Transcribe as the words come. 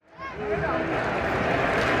Hello,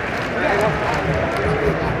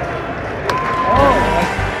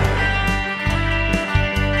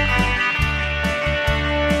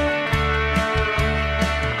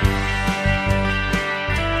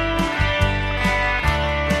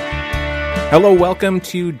 welcome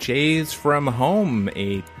to Jays from Home,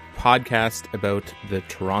 a podcast about the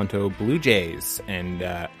Toronto Blue Jays, and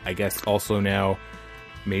I guess also now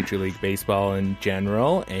Major League Baseball in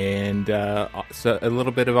general, and so a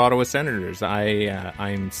little bit of Ottawa Senators.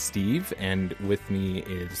 I'm Steve, and with me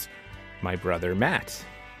is my brother Matt.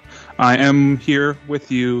 I am here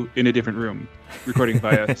with you in a different room, recording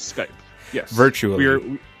via Skype. Yes,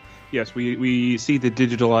 virtually. We see the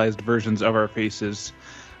digitalized versions of our faces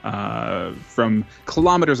from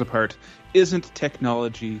kilometers apart. Isn't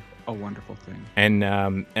technology a wonderful thing?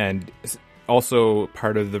 And also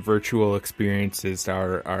part of the virtual experiences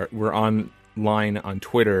are we're online on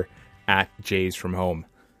Twitter at Jays from Home.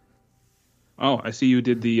 Oh, I see you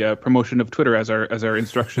did the promotion of Twitter as our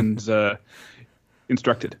instructions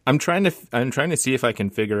instructed. I'm trying to see if I can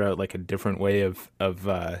figure out like a different way of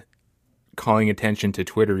calling attention to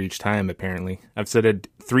Twitter each time. Apparently, I've said it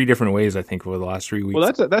 3 different ways, I think, over the last 3 weeks.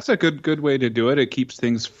 Well, that's a good way to do it. It keeps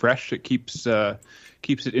things fresh. It keeps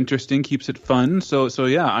it interesting, keeps it fun. So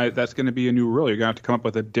yeah, that's going to be a new rule. You're going to have to come up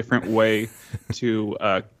with a different way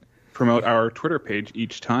to promote our Twitter page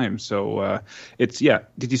each time. So it's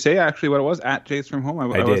Did you say actually what it was at Jays from Home?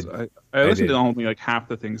 I did. I listened to only like half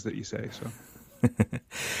the things that you say. So.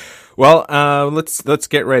 Well, let's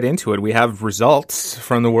get right into it. We have results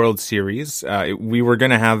from the World Series. We were going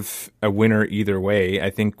to have a winner either way. I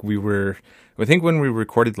think when we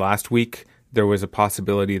recorded last week, there was a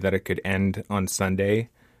possibility that it could end on Sunday.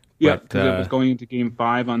 Yeah, because it was going into Game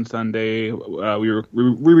 5 on Sunday. We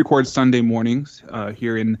record Sunday mornings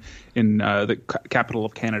here in the capital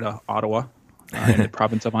of Canada, Ottawa, in the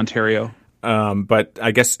province of Ontario. But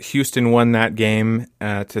I guess Houston won that game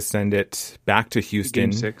to send it back to Houston.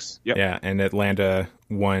 Game 6. Yep. Yeah, and Atlanta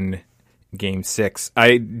won Game 6.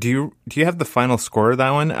 Do you have the final score of that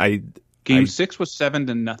one? Game 6 was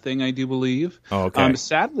 7-0, I do believe. Oh, okay.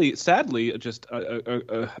 Sadly, just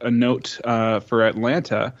a note for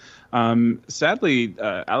Atlanta. Sadly,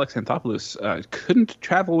 Alex Anthopoulos couldn't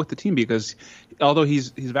travel with the team because, although he's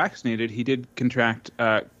vaccinated, he did contract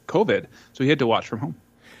COVID, so he had to watch from home.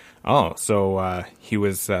 Oh, so he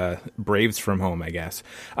was Braves from home, I guess.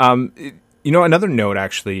 Another note,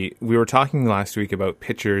 actually, we were talking last week about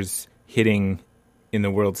pitchers hitting in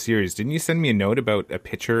the World Series. Didn't you send me a note about a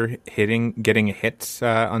pitcher getting a hit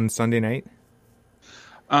on Sunday night?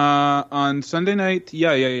 On Sunday night,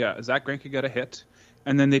 yeah. Zach Greinke got a hit,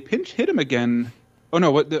 and then they pinch hit him again. Oh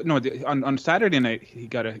no! On Saturday night he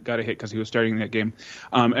got a hit because he was starting that game,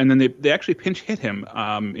 and then they actually pinch hit him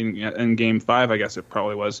in Game 5, I guess it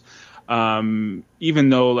probably was. Even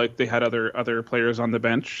though like they had other players on the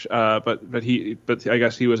bench, but I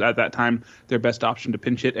guess he was at that time their best option to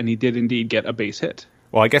pinch hit, and he did indeed get a base hit.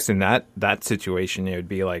 Well, I guess in that situation it would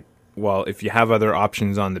be like, well, if you have other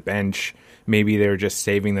options on the bench, maybe they're just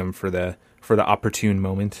saving them for the opportune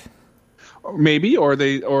moment. Maybe, or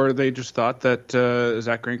they just thought that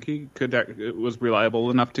Zach Greinke was reliable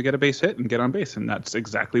enough to get a base hit and get on base, and that's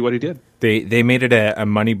exactly what he did. They made it a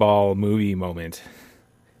Moneyball movie moment,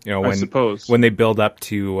 I suppose, when they build up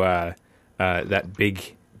to that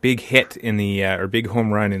big hit in the or big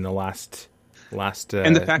home run in the last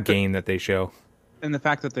game that they show, and the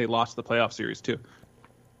fact that they lost the playoff series too.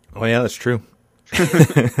 Oh yeah, that's true.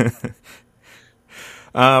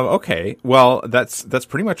 Okay, well, that's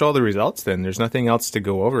pretty much all the results then. There's nothing else to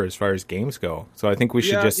go over as far as games go. So I think we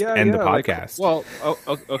should end the podcast.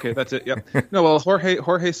 Okay, that's it. Yep. No, well,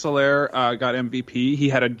 Jorge Soler got MVP. He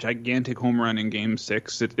had a gigantic home run in Game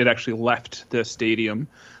 6. It actually left the stadium.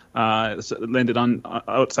 It landed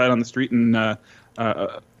outside on the street, and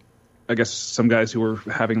I guess some guys who were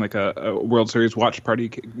having like a World Series watch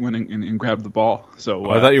party went and grabbed the ball. So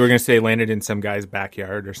I thought you were going to say landed in some guy's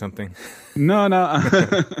backyard or something. No.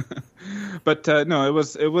 But no,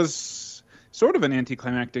 it was sort of an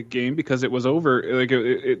anticlimactic game because it was over. Like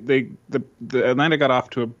the Atlanta got off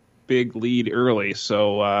to a big lead early,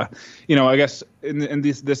 so I guess in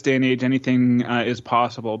this day and age anything is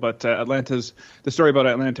possible. But the story about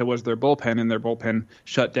Atlanta was their bullpen, and their bullpen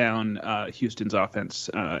shut down Houston's offense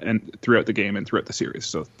and throughout the game and throughout the series.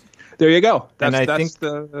 So there you go. I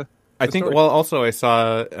think. Well, also I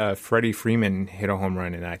saw Freddie Freeman hit a home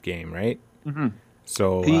run in that game, right? Mm-hmm.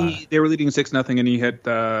 So they were leading 6-0, and he hit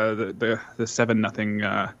the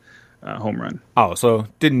 7-0 home run. Oh, so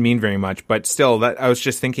didn't mean very much, but still, that I was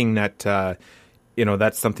just thinking that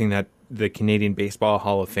that's something that the Canadian Baseball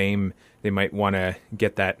Hall of Fame, they might want to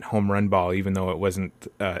get that home run ball, even though it wasn't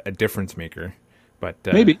a difference maker. But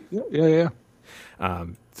maybe, yeah.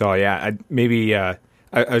 So yeah,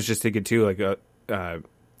 I was just thinking too, like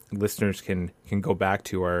listeners can go back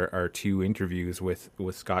to our 2 interviews with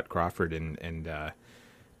Scott Crawford and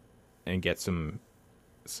get some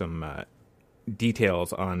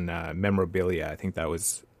details on memorabilia. I think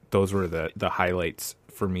those were the highlights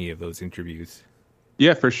for me of those interviews.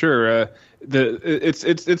 Yeah, for sure.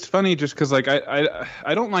 It's funny just because like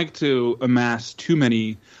I don't like to amass too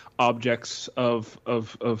many objects of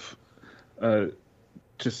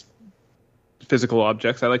just physical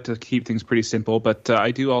objects. I like to keep things pretty simple, but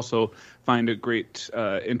I do also find a great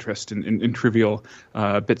interest in trivial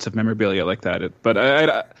bits of memorabilia like that. But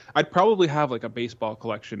I'd probably have like a baseball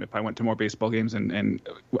collection if I went to more baseball games and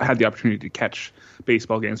had the opportunity to catch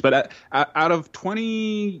baseball games. But out of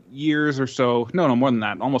 20 years or so, no, more than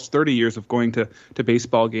that, almost 30 years of going to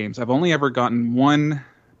baseball games, I've only ever gotten one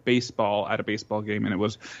baseball at a baseball game, and it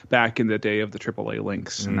was back in the day of the AAA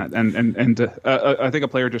links, and I think a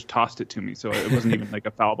player just tossed it to me, so it wasn't even like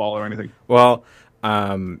a foul ball or anything. Well,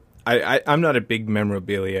 I'm not a big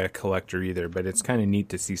memorabilia collector either, but it's kind of neat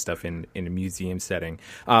to see stuff in a museum setting.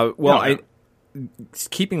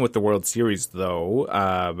 Keeping with the World Series though,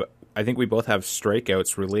 I think we both have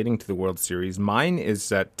strikeouts relating to the World Series. Mine is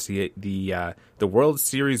that the World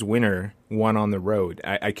Series winner won on the road.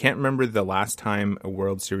 I can't remember the last time a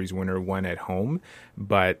World Series winner won at home,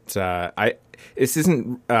 but this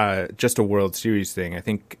isn't just a World Series thing. I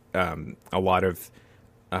think a lot of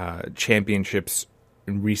championships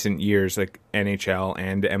in recent years, like NHL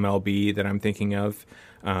and MLB that I'm thinking of,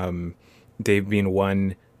 they've been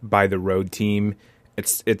won by the road team.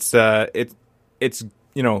 It's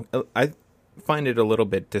I find it a little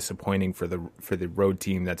bit disappointing for the road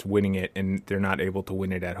team that's winning it, and they're not able to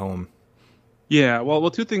win it at home. Yeah, well,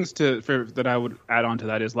 2 things that I would add on to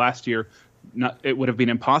that is last year, it would have been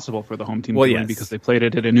impossible for the home team to win because they played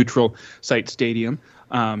it at a neutral site stadium.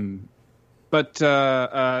 But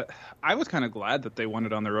I was kind of glad that they won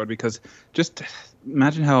it on the road, because just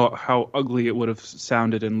imagine how ugly it would have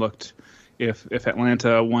sounded and looked if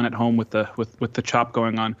Atlanta won at home with the chop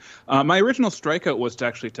going on. My original strikeout was to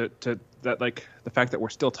actually to that, like, the fact that we're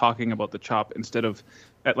still talking about the chop instead of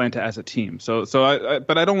Atlanta as a team.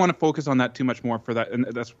 But I don't want to focus on that too much more for that, and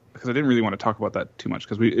that's because I didn't really want to talk about that too much,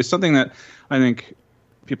 because it's something that I think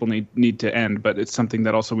people need to end, but it's something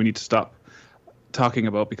that also we need to stop talking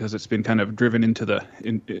about because it's been kind of driven into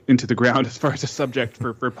the ground as far as a subject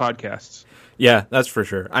for podcasts. Yeah, that's for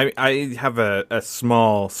sure. I have a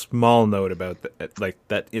small note about that, like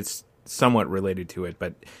that it's somewhat related to it,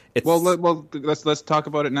 but it's let's talk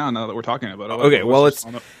about it now that we're talking about it. Okay, well it's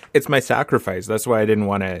my sacrifice. That's why I didn't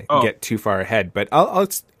want to get too far ahead, but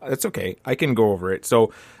it's okay. I can go over it.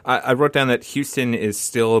 So I wrote down that Houston is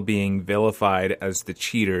still being vilified as the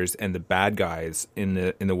cheaters and the bad guys in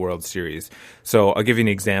the World Series. So I'll give you an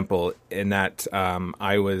example. In that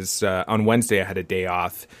I was on Wednesday, I had a day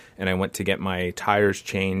off, and I went to get my tires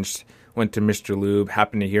changed. Went to Mr. Lube,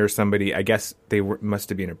 happened to hear somebody, I guess must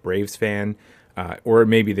have been a Braves fan, or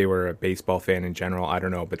maybe they were a baseball fan in general, I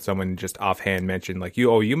don't know, but someone just offhand mentioned, like,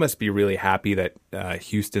 you must be really happy that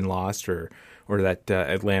Houston lost or that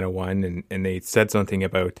Atlanta won, and they said something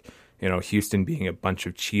about, Houston being a bunch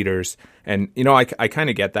of cheaters, and, I kind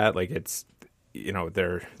of get that, like, it's,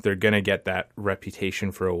 they're going to get that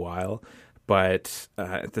reputation for a while, but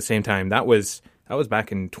at the same time, that was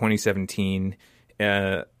back in 2017.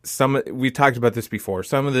 We talked about this before.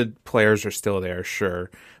 Some of the players are still there,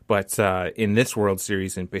 sure, but in this World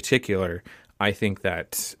Series in particular, I think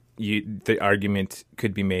that the argument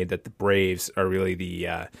could be made that the Braves are really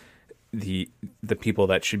the people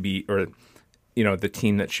that should be, or the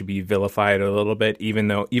team that should be vilified a little bit,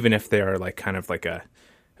 even if they are like kind of like a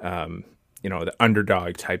the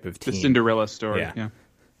underdog type of team, the Cinderella story. Yeah.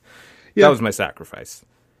 That was my sacrifice.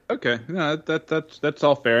 Okay, no, that's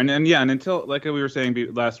all fair, and until, like we were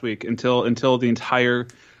saying last week, until the entire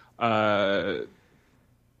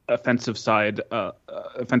offensive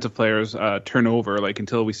players turn over, like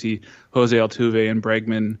until we see Jose Altuve and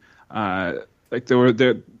Bregman, they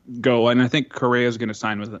go, and I think Correa is going to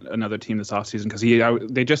sign with another team this offseason, because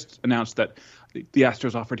they just announced that the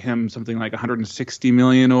Astros offered him something like $160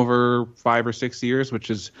 million over 5 or 6 years, which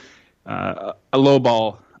is a low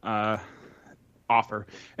ball offer.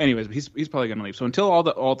 Anyways, he's probably going to leave. So until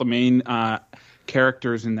all the main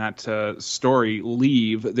characters in that story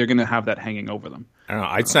leave, they're going to have that hanging over them. I don't know.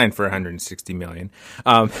 I'd sign for 160 million.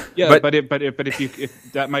 Yeah, but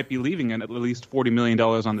if that might be leaving at least $40 million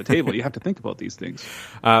on the table. You have to think about these things.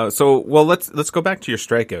 Let's go back to your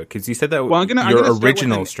strikeout, because you said that your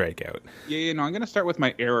original strikeout. Yeah, no, I'm going to start with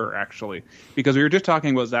my error, actually, because we were just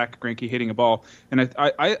talking about Zach Greinke hitting a ball, and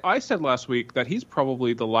I said last week that he's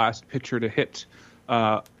probably the last pitcher to hit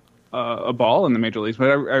a ball in the major leagues, but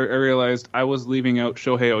I realized I was leaving out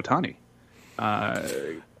Shohei Ohtani.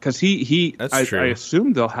 Because I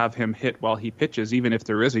assume they'll have him hit while he pitches, even if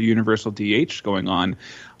there is a universal DH going on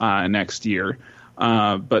next year.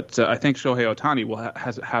 But I think Shohei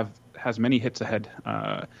Ohtani has many hits ahead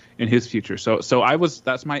in his future. So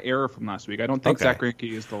that's my error from last week. I don't think Zach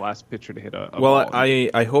Greinke is the last pitcher to hit a ball.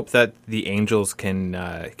 I hope that the Angels can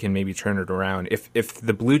maybe turn it around. If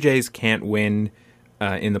the Blue Jays can't win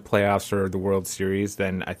in the playoffs or the World Series,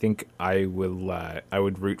 then I think I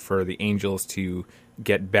would root for the Angels to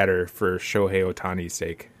get better for Shohei Ohtani's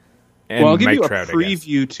sake. And I'll give Mike you a Trout,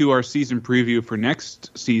 preview to our season preview for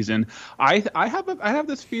next season. I have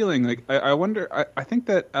this feeling, like I wonder. I think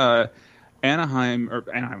that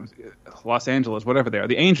Los Angeles, whatever they are,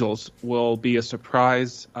 the Angels will be a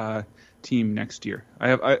surprise team next year.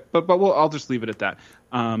 I'll just leave it at that.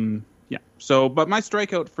 Yeah. So, but my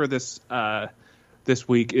strikeout for this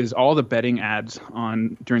week is all the betting ads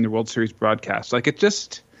during the World Series broadcast. Like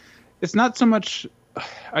it's not so much.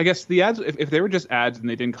 I guess the ads, if they were just ads and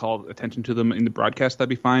they didn't call attention to them in the broadcast, that'd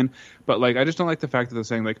be fine. But like, I just don't like the fact that they're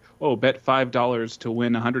saying like, "Oh, bet $5 to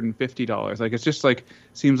win $150." Like, it's just like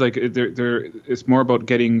seems like it's more about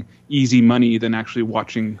getting easy money than actually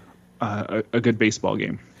watching a good baseball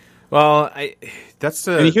game. Well, and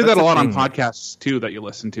you hear that a lot on podcasts too that you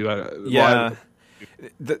listen to. Yeah.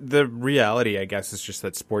 The reality, I guess, is just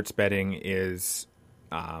that sports betting is,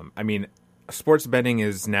 sports betting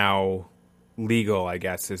is now legal, I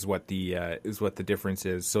guess, is what the difference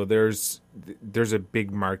is. So there's a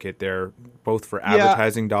big market there, both for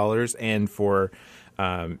advertising dollars and for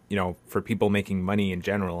for people making money in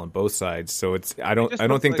general on both sides. So I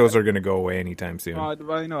don't think those are going to go away anytime soon.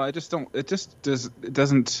 I know. I just don't. It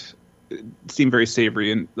doesn't seem very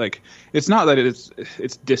savory, and like it's not that it's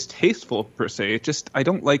distasteful per se. It just I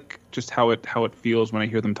don't like just how it feels when I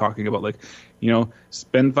hear them talking about like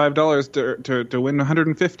spend $5 to win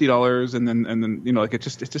 $150 and then like it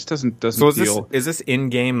just doesn't so feel. Is this in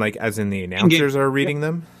game, like as in the announcers are reading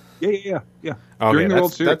them? Yeah. Okay,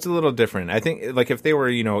 that's a little different. I think like if they were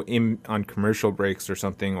on commercial breaks or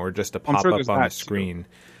something, or just a pop up on the screen.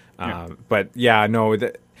 But yeah, no.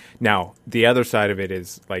 Now, the other side of it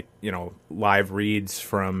is like, live reads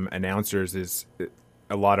from announcers is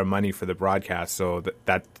a lot of money for the broadcast. So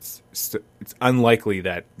it's unlikely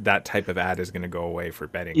that type of ad is going to go away for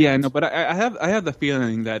betting. Yeah, no, but I have the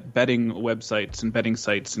feeling that betting websites and betting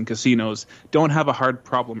sites and casinos don't have a hard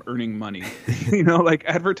problem earning money. Like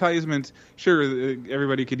advertisement, sure,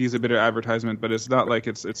 everybody could use a bit of advertisement, but it's not like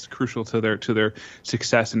it's crucial to their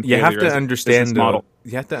success and failure. You have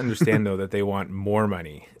to understand though that they want more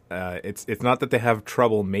money. It's not that they have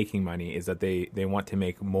trouble making money; is that they want to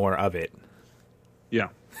make more of it. Yeah.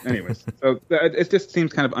 Anyways, so it just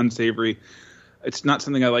seems kind of unsavory. It's not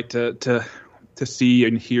something I like to see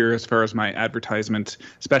and hear as far as my advertisement,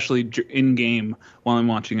 especially in game while I'm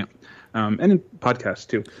watching it, and in podcasts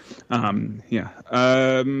too.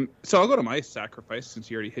 So I'll go to my sacrifice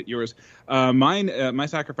since you already hit yours. My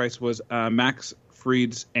sacrifice was Max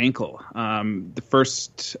Fried's ankle. In the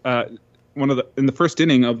first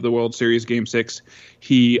inning of the World Series Game 6,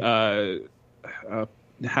 he was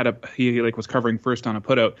covering first on a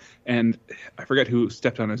putout, and I forget who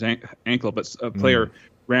stepped on his ankle, but a player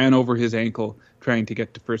ran over his ankle trying to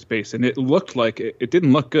get to first base, and it looked like it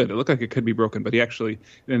didn't look good. It looked like it could be broken, but he actually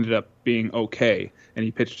ended up being okay, and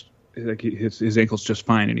he pitched like his ankle's just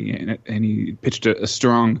fine, and he pitched a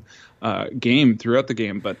strong game throughout the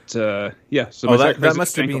game. But So that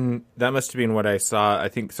must have been what I saw. I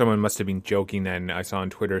think someone must have been joking. Then I saw on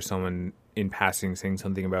Twitter someone in passing saying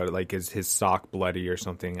something about it, like, is his sock bloody or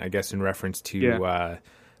something? I guess in reference to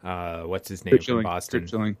what's his name from Boston? Kurt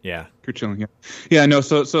Schilling. Yeah, Kurt Schilling. Yeah. No.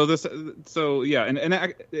 So and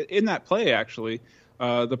in that play actually.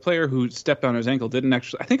 The player who stepped on his ankle didn't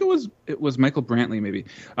actually. I think it was Michael Brantley maybe.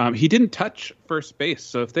 He didn't touch first base.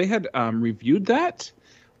 So if they had reviewed that,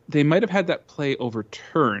 they might have had that play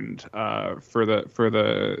overturned for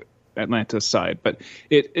the Atlanta side. But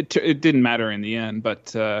it didn't matter in the end.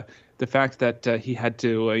 But the fact that he had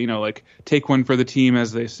to like take one for the team,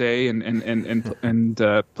 as they say, and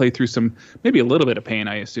play through some, maybe a little bit of pain,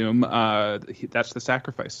 I assume. That's the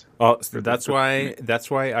sacrifice. Well, that's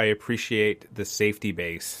why I appreciate the safety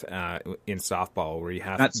base in softball, where you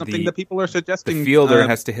have that's something that people are suggesting. The fielder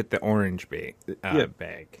has to hit the orange bag.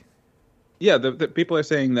 Yeah, the people are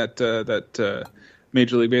saying that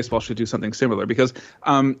Major League Baseball should do something similar, because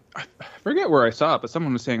I forget where I saw it, but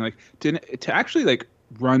someone was saying like to actually like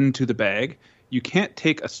run to the bag, you can't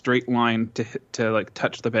take a straight line to like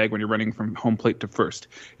touch the bag when you're running from home plate to first.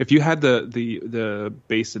 If you had the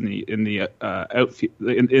base in the outfield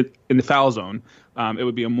in the foul zone, it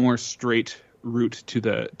would be a more straight route to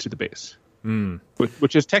the base.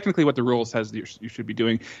 Which is technically what the rule says you should be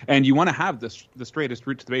doing, and you want to have the straightest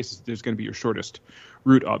route to the base. There's going to be your shortest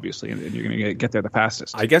route, obviously, and you're going to get there the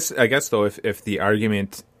fastest. I guess though, if the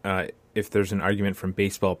argument, if there's an argument from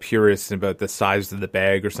baseball purists about the size of the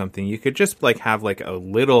bag or something, you could just like have like a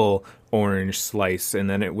little orange slice, and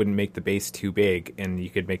then it wouldn't make the base too big, and you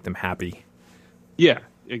could make them happy. Yeah,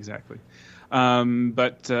 exactly.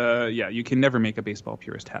 But you can never make a baseball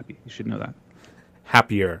purist happy. You should know that.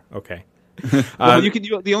 Happier, okay. Well,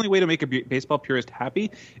 the only way to make a baseball purist happy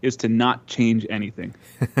is to not change anything.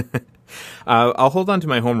 I'll hold on to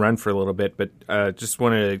my home run for a little bit, but just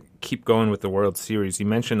want to keep going with the World Series. You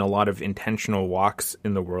mentioned a lot of intentional walks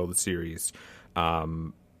in the World Series.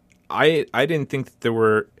 I didn't think that there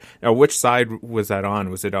were. Now, which side was that on?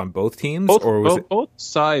 Was it on both teams, or was it both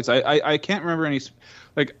sides? I can't remember any.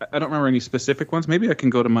 Like, I don't remember any specific ones. Maybe I can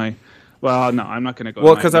go to my. Well, no, I'm not going to go.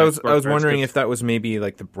 Well, because I was wondering if that was maybe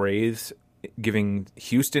like the Braves giving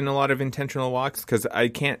Houston a lot of intentional walks, because I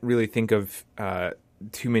can't really think of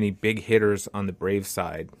too many big hitters on the Braves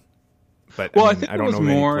side. But well, I think I don't it was know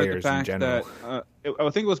many more players the fact in general. that I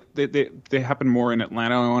think it was they happened more in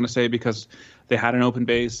Atlanta. I want to say, because they had an open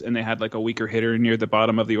base and they had like a weaker hitter near the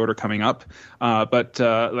bottom of the order coming up. But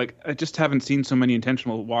I just haven't seen so many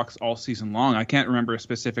intentional walks all season long. I can't remember a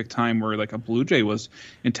specific time where like a Blue Jay was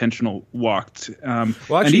intentional walked. Well,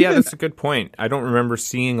 actually, that's a good point. I don't remember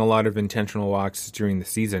seeing a lot of intentional walks during the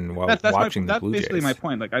season while watching the Blue Jays. That's basically my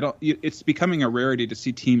point. Like, it's becoming a rarity to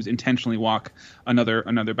see teams intentionally walk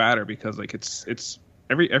another batter, because like it's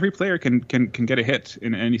every player can get a hit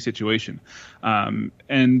in any situation,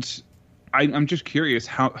 and I'm just curious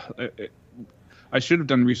how. I should have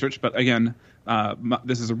done research, but again,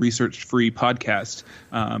 this is a research-free podcast.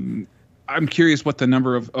 I'm curious what the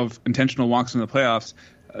number of intentional walks in the playoffs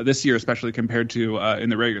this year, especially compared to in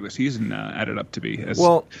the regular season, added up to be.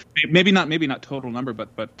 Maybe not total number,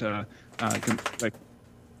 but like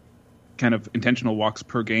kind of intentional walks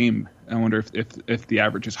per game. I wonder if the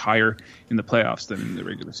average is higher in the playoffs than in the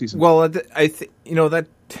regular season. Well, I think that.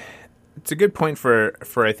 It's a good point for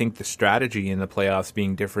I think the strategy in the playoffs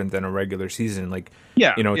being different than a regular season. Like,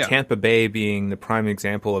 Tampa Bay being the prime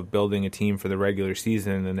example of building a team for the regular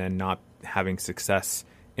season and then not having success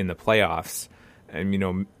in the playoffs.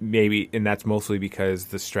 And, maybe, and that's mostly because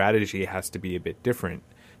the strategy has to be a bit different.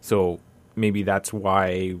 So maybe that's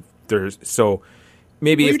why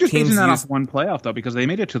maybe if you're just teams basing that off one playoff, though, because they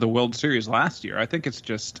made it to the World Series last year. I think it's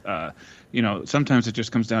just, sometimes it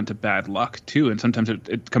just comes down to bad luck too, and sometimes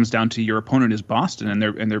it comes down to your opponent is Boston, and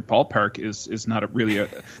their ballpark is not really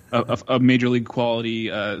a major league quality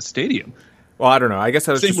stadium. Well, I don't know. I guess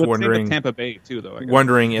I was just wondering. Same with Tampa Bay too, though.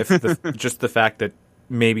 Wondering if just the fact that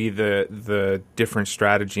maybe the different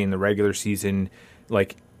strategy in the regular season,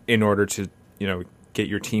 like in order to get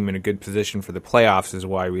your team in a good position for the playoffs, is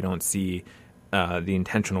why we don't see the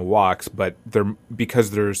intentional walks, but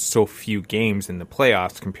because there's so few games in the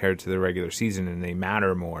playoffs compared to the regular season, and they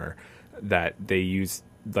matter more, that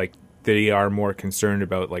they are more concerned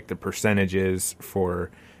about like the percentages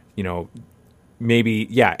for,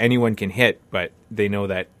 maybe anyone can hit, but they know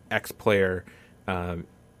that X player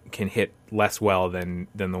can hit less well than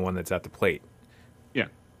the one that's at the plate. Yeah.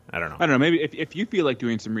 I don't know. Maybe if you feel like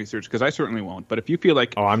doing some research, because I certainly won't, but if you feel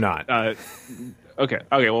like... Oh, I'm not. Okay.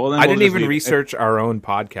 Well, then I didn't even research our own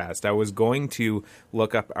podcast. I was going to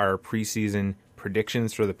look up our preseason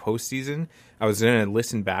predictions for the postseason. I was going to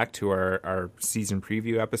listen back to our season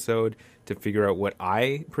preview episode to figure out what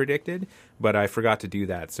I predicted, but I forgot to do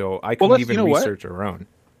that. So I couldn't even research our own.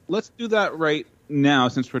 Let's do that right now,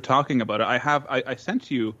 since we're talking about it. I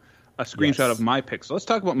sent you a screenshot of my picks. So let's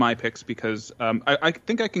talk about my picks, because I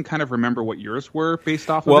think I can kind of remember what yours were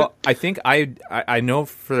based off of it. Well, I think I know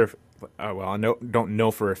for... I don't know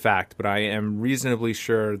for a fact, but I am reasonably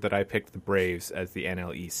sure that I picked the Braves as the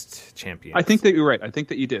NL East champions. I think that you're right. I think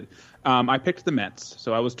that you did. I picked the Mets,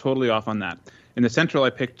 so I was totally off on that. In the Central, I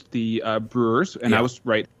picked the Brewers, and I was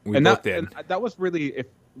right. We both did. And that was really,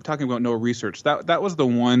 talking about no research, that was the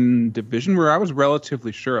one division where I was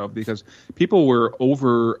relatively sure of, because people were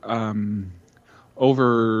over,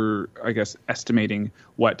 I guess, estimating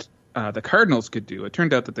what the Cardinals could do. It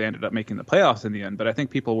turned out that they ended up making the playoffs in the end, but I think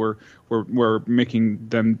people were making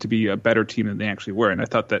them to be a better team than they actually were. And I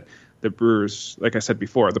thought that the Brewers, like I said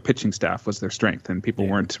before, the pitching staff was their strength, and people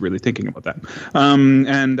weren't really thinking about that.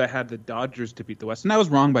 And I had the Dodgers to beat the West, and I was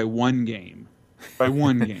wrong by one game. By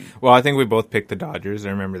one game. Well, I think we both picked the Dodgers. I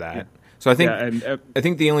remember that. Yeah. So I think I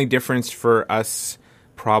think the only difference for us,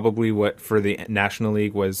 probably what for the National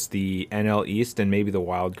League, was the NL East and maybe the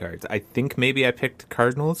wild cards. I think maybe I picked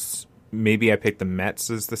Cardinals. Maybe I picked the Mets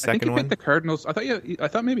as the second one. I think you picked the Cardinals. I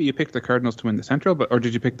thought maybe you picked the Cardinals to win the Central, or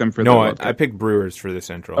did you pick them for the wild card? I picked Brewers for the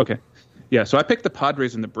Central. Okay. Yeah, so I picked the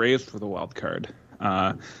Padres and the Braves for the wild card.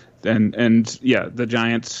 And the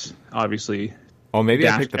Giants, obviously. Oh, maybe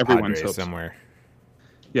I picked the Padres somewhere.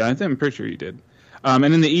 Yeah, I'm pretty sure you did. And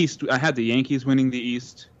in the East, I had the Yankees winning the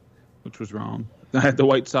East, which was wrong. I had the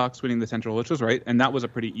White Sox winning the Central, which was right, and that was a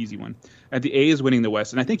pretty easy one. I had the A's winning the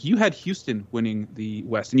West, and I think you had Houston winning the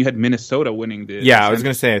West, and you had Minnesota winning the Yeah, I was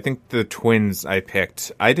going to say, I think the Twins I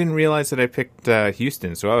picked. I didn't realize that I picked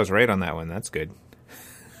Houston, so I was right on that one. That's good.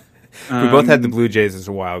 We both had the Blue Jays as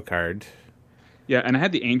a wild card. Yeah, and I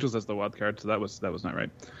had the Angels as the wild card, so that was not right.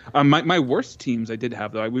 My worst teams I did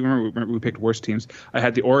have, though. We picked worst teams. I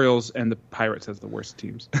had the Orioles and the Pirates as the worst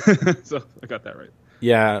teams, so I got that right.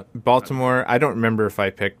 Yeah, Baltimore. I don't remember if I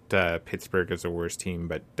picked Pittsburgh as a worst team,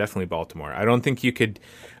 but definitely Baltimore. I don't think you could.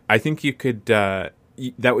 I think you could. That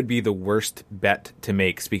would be the worst bet to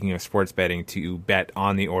make. Speaking of sports betting, to bet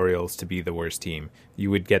on the Orioles to be the worst team, you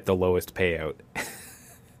would get the lowest payout.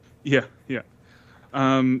 Yeah.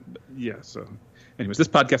 So, anyways, this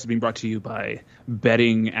podcast is being brought to you by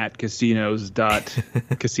betting at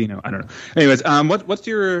casinos.casino. I don't know. Anyways, what's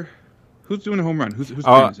your? Who's doing a home run? Who's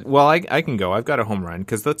well, I can go. I've got a home run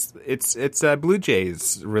because it's a Blue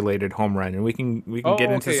Jays related home run, and we can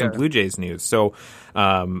get into some Blue Jays news. So,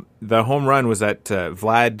 the home run was that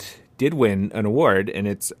Vlad did win an award, and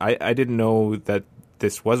I didn't know that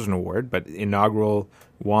this was an award, but inaugural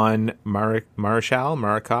Juan Marichal,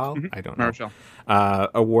 I don't know. Marichal.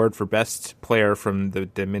 Award for best player from the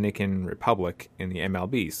Dominican Republic in the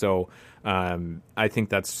MLB. So I think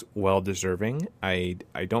that's well deserving. I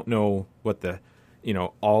don't know what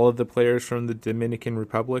all of the players from the Dominican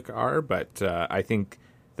Republic are, but I think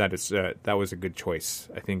that was a good choice.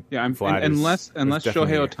 I think Vlad unless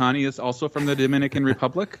Shohei Ohtani is also from the Dominican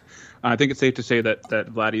Republic, I think it's safe to say that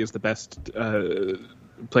Vladdy is the best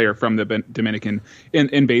player from the Dominican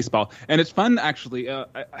in baseball. And it's fun, actually.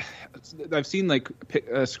 I've seen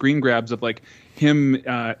screen grabs of him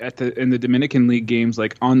in the Dominican League games,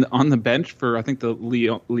 on the bench for, I think, the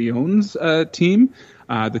Leones team,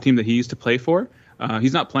 the team that he used to play for.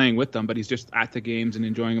 He's not playing with them, but he's just at the games and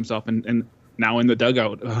enjoying himself, and now in the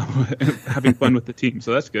dugout having fun with the team.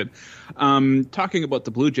 So that's good. Talking about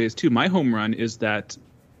the Blue Jays too, my home run is that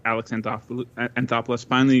Alex Anthopoulos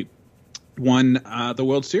finally won the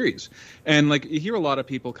World Series. And you hear a lot of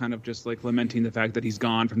people kind of just lamenting the fact that he's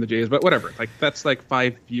gone from the Jays, but whatever. That's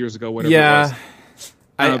 5 years ago, whatever it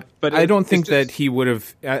was. But I don't think that he would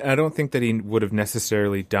have. I don't think that he would have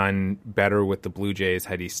necessarily done better with the Blue Jays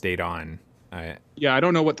had he stayed on. I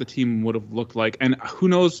don't know what the team would have looked like, and who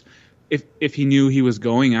knows if he knew he was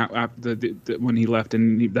going out after when he left,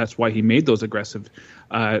 and that's why he made those aggressive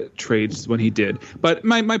trades when he did. But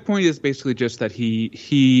my point is basically just that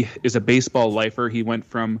he is a baseball lifer. He went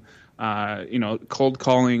from cold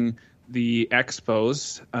calling the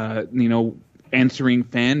Expos, answering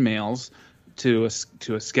fan mails, to a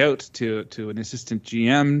scout, to an assistant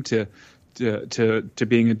GM, to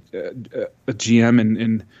being a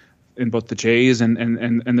GM in both the Jays and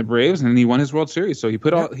the Braves, and he won his World Series. So he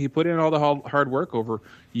put in all the hard work over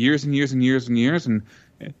years and years and years and years, and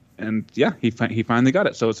he finally got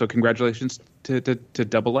it. So congratulations to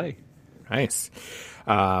Double A. Nice.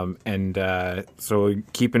 So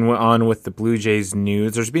keeping on with the Blue Jays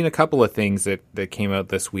news, there's been a couple of things that came out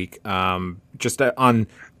this week. Just on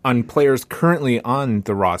players currently on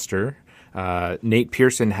the roster. Nate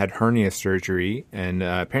Pearson had hernia surgery, and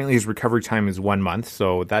apparently his recovery time is 1 month,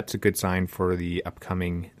 so that's a good sign for the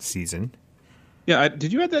upcoming season. Yeah,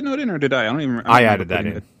 did you add that note in, or did I? I don't even. I added that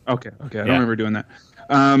in. Okay. I don't remember doing that.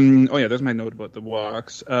 There's my note about the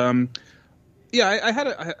walks. I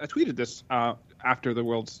tweeted this after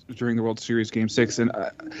during the World Series Game 6, and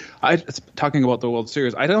talking about the World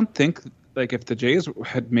Series, I don't think. If the Jays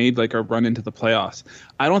had made a run into the playoffs,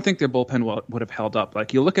 I don't think their bullpen would have held up.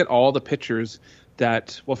 You look at all the pitchers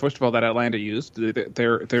that, well, first of all, that Atlanta used.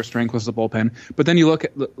 Their strength was the bullpen, but then you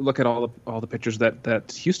look at all the pitchers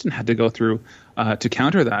that Houston had to go through to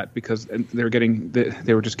counter that, because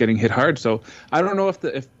they were just getting hit hard. So I don't know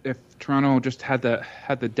if Toronto just had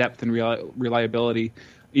the depth and reliability,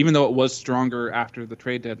 even though it was stronger after the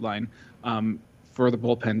trade deadline, for the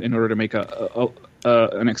bullpen in order to make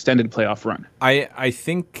an extended playoff run. I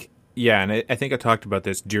think. Yeah, and I think I talked about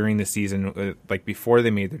this during the season, like before they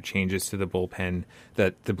made their changes to the bullpen,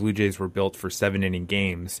 that the Blue Jays were built for 7-inning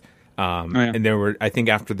games. And there were, I think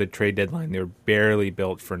after the trade deadline, they were barely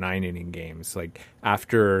built for 9-inning games. Like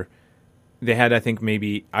after they had, I think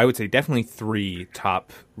I would say definitely 3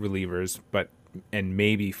 top relievers, and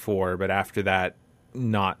maybe 4, but after that,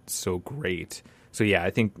 not so great. So yeah, I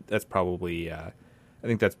think that's probably,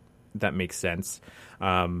 that makes sense.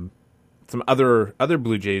 Some other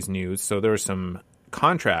Blue Jays news. So there was some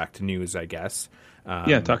contract news, I guess.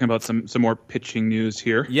 Talking about some more pitching news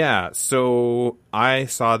here. Yeah, so I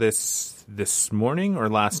saw this morning or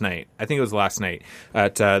last night. I think it was last night.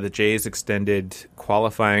 The Jays extended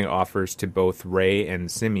qualifying offers to both Ray and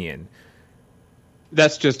Simeon.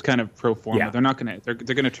 That's just kind of pro forma. Yeah. They're not going to.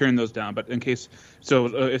 They're going to turn those down. But in case, if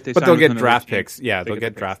they, but sign they'll with get another draft team, picks. Yeah, they'll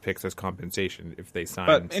get draft picks as compensation if they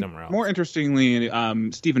sign somewhere else. More interestingly,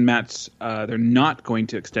 Steven Matz, they're not going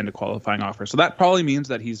to extend a qualifying offer. So that probably means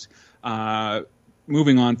that he's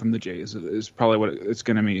moving on from the Jays. Is probably what it's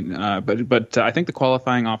going to mean. But I think the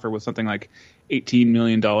qualifying offer was something like $18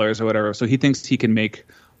 million or whatever. So he thinks he can make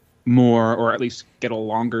more, or at least get a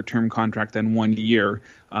longer term contract than 1 year.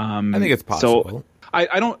 I think it's possible. So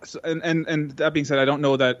I don't, and that being said, I don't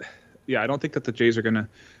know that. Yeah, I don't think that the Jays are going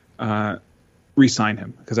to re-sign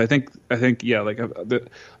him, because I think like the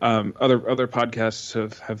other podcasts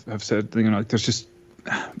have said, like there's just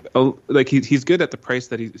like he's good at the price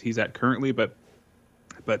that he's at currently, but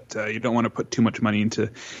you don't want to put too much money into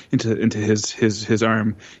his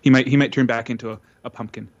arm. He might turn back into a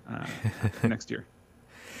pumpkin next year.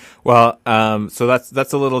 Well, so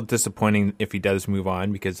that's a little disappointing if he does move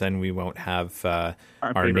on, because then we won't have our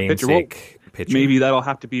namesake pitcher. Maybe that'll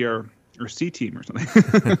have to be our C team or something.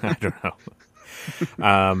 I don't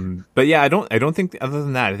know. But yeah, I don't think, other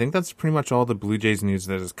than that, I think that's pretty much all the Blue Jays news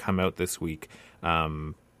that has come out this week. I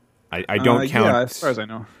don't count. Yeah, as far as I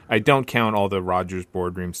know, I don't count all the Rogers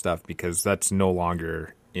boardroom stuff, because that's no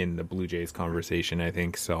longer in the Blue Jays conversation, I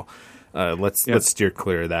think. So let's steer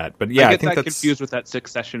clear of that. But yeah, I think that's confused with that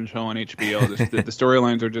Succession show on HBO. The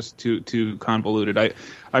storylines are just too convoluted.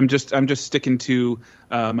 I'm just sticking to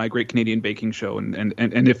my Great Canadian Baking Show, and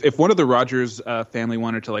if one of the Rogers family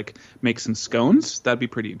wanted to like make some scones, that'd be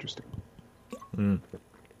pretty interesting.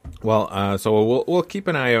 Well, so we'll keep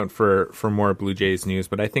an eye out for more Blue Jays news,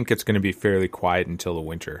 but I think it's going to be fairly quiet until the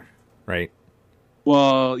winter, right?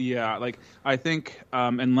 Well, yeah, like I think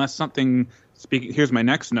unless something. Here's my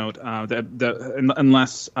next note.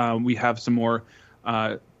 Unless we have some more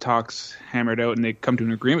talks hammered out and they come to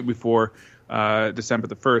an agreement before December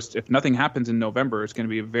the 1st, if nothing happens in November, it's going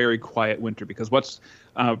to be a very quiet winter, because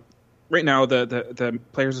right now the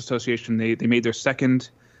Players Association, they made their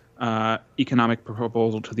second economic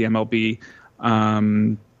proposal to the MLB.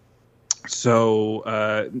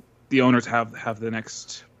 So the owners have the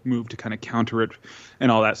next move to kind of counter it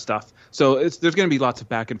and all that stuff. So there's going to be lots of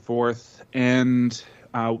back and forth, and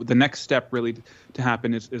the next step really to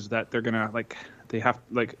happen is that they're going to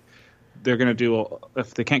do,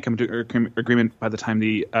 if they can't come to agreement by the time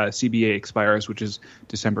the CBA expires, which is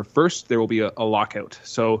December 1st, there will be a lockout.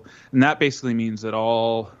 So, and that basically means that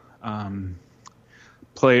all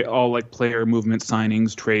player movement,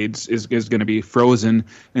 signings, trades is going to be frozen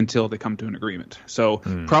until they come to an agreement. So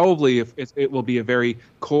probably it will be a very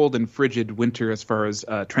cold and frigid winter as far as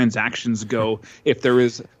transactions go, if there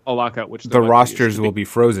is a lockout. Which the rosters will be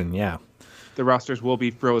frozen. Yeah, the rosters will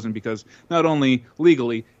be frozen, because not only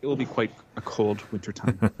legally, it will be quite a cold winter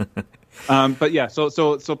time. But yeah,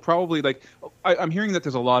 so probably like I'm hearing that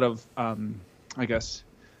there's a lot of I guess.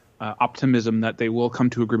 Optimism that they will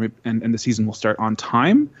come to agreement and the season will start on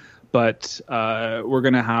time, but we're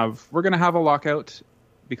gonna have a lockout,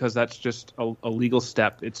 because that's just a legal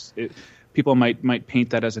step. People might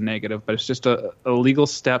paint that as a negative, but it's just a legal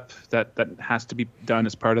step that has to be done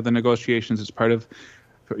as part of the negotiations. It's part of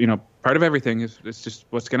everything. It's just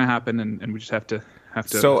what's going to happen, and we just have to.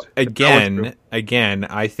 So again,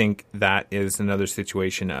 I think that is another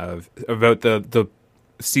situation about the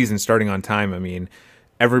season starting on time. I mean,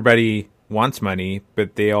 everybody wants money,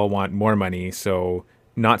 but they all want more money. So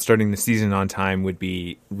not starting the season on time would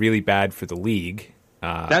be really bad for the league,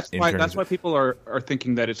 That's why people are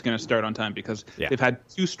thinking that it's going to start on time, because they've had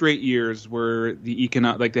 2 straight years where the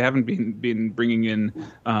they haven't been bringing in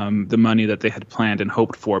the money that they had planned and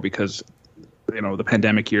hoped for, because the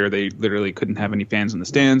pandemic year they literally couldn't have any fans in the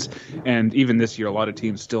stands, and even this year a lot of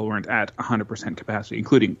teams still weren't at 100% capacity,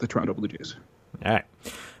 including the Toronto Blue Jays. All right.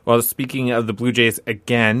 Well, speaking of the Blue Jays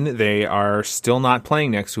again, they are still not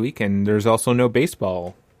playing next week, and there's also no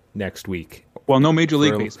baseball next week. Well, no Major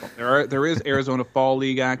League Baseball. There is Arizona Fall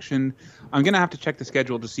League action. I'm going to have to check the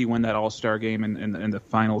schedule to see when that All-Star game and the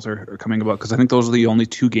finals are coming about, because I think those are the only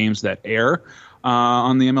 2 games that air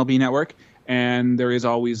on the MLB Network. And there is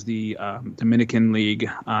always the Dominican League.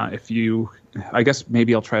 I guess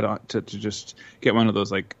maybe I'll try to just get one of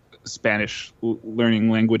those like Spanish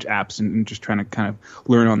learning language apps and just trying to kind of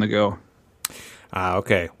learn on the go.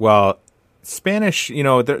 Okay. Well, Spanish,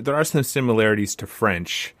 there are some similarities to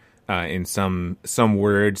French in some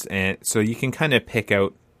words, and so you can kind of pick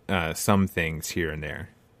out some things here and there.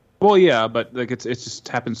 Well, yeah, but like it's just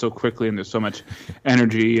happened so quickly, and there's so much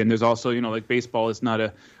energy, and there's also like baseball is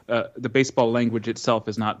not the baseball language itself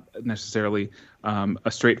is not necessarily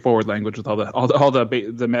a straightforward language with all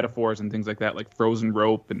the metaphors and things like that, like frozen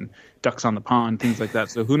rope and ducks on the pond, things like that.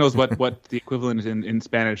 So who knows what the equivalent in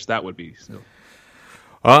Spanish that would be. So.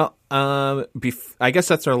 Well, I guess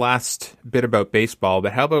that's our last bit about baseball.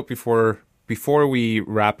 But how about before we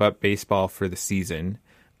wrap up baseball for the season,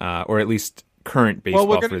 or at least current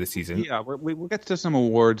baseball for the season? Yeah, we'll get to some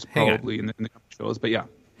awards probably in the couple shows. But yeah,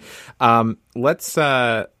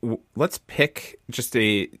 let's pick just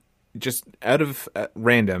out of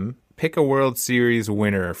random, pick a World Series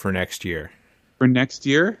winner for next year. For next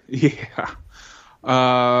year, yeah.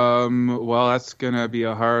 Well, that's gonna be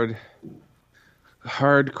a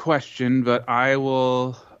hard question, but I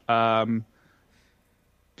will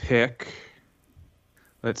pick.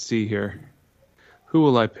 Let's see here. Who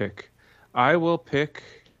will I pick? I will pick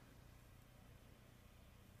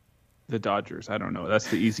the Dodgers. I don't know. That's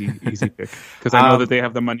the easy pick, because I know that they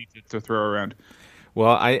have the money to throw around.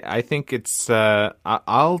 Well, I think it's.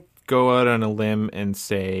 I'll go out on a limb and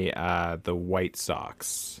say the White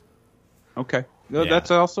Sox. Okay, yeah.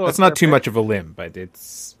 That's not too much of a limb, but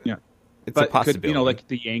it's It's a possibility. Like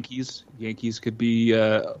the Yankees. Yankees could be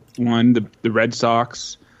one. The Red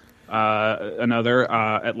Sox. Another.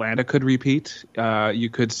 Atlanta could repeat. You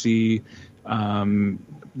could see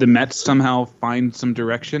the Mets somehow find some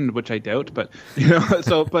direction, which I doubt. But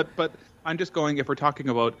but I'm just going. If we're talking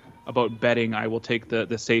about betting, I will take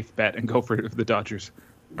the safe bet and go for the Dodgers.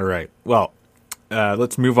 All right. Well,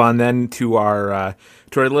 let's move on then to our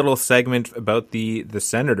little segment about the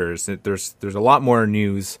Senators. There's a lot more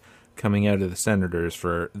news coming out of the Senators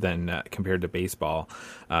than compared to baseball.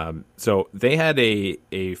 So they had a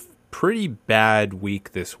pretty bad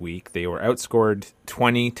week this week. They were outscored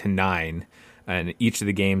 20-9, and each of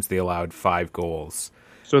the games they allowed 5 goals.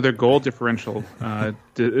 So their goal differential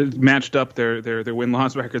matched up their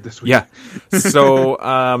win-loss record this week. Yeah.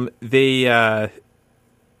 So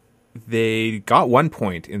they got 1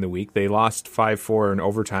 point in the week. They lost 5-4 in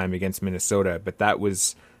overtime against Minnesota, but that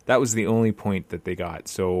was the only point that they got.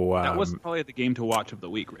 So that was probably the game to watch of the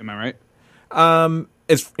week. Am I right?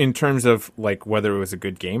 As in terms of like whether it was a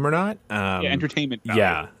good game or not. Entertainment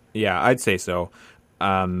value. Yeah, I'd say so.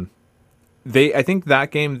 I think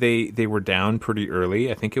that game they were down pretty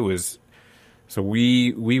early. I think it was. So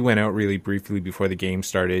we went out really briefly before the game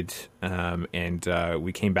started, and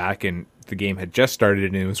we came back and the game had just started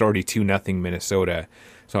and it was already 2-0 Minnesota.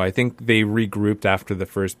 So I think they regrouped after the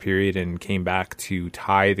first period and came back to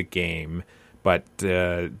tie the game. But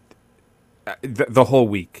the whole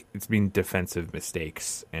week it's been defensive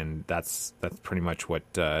mistakes, and that's pretty much what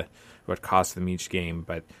cost them each game.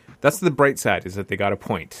 But that's the bright side, is that they got a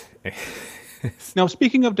point. Now,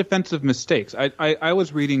 speaking of defensive mistakes, I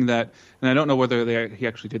was reading that, and I don't know whether he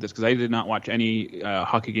actually did this because I did not watch any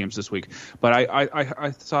hockey games this week, but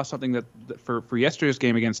I saw something that for yesterday's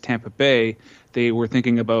game against Tampa Bay, they were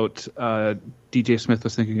thinking about, DJ Smith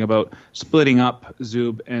was thinking about splitting up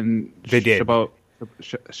Zub and Chabot.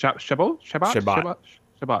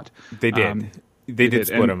 They did. They did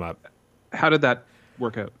split them up. How did that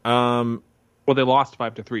work out? Well, they lost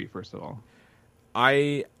 5-3, first of all.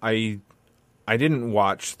 I didn't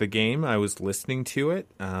watch the game. I was listening to it.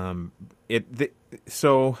 That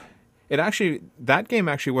game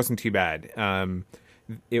actually wasn't too bad.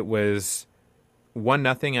 It was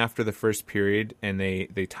 1-0 after the first period, and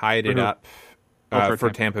they tied it up for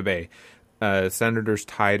Tampa Bay. Senators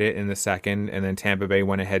tied it in the second, and then Tampa Bay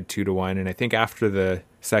went ahead 2-1. And I think after the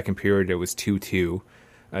second period, it was 2-2.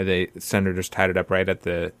 The Senators tied it up right at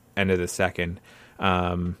the end of the second.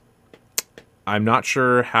 I'm not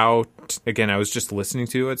sure how. Again, I was just listening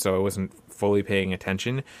to it, so I wasn't fully paying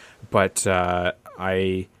attention. But the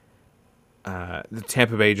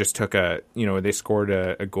Tampa Bay just took they scored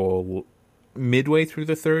a goal midway through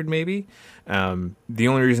the third, maybe. The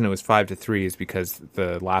only reason it was 5-3 is because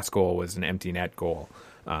the last goal was an empty net goal.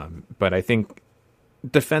 But I think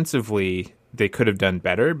defensively they could have done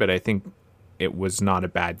better, but I think it was not a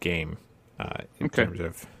bad game in terms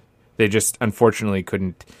of they just unfortunately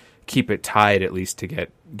couldn't keep it tied at least to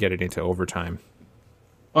get it into overtime.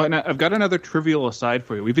 Oh, and I've got another trivial aside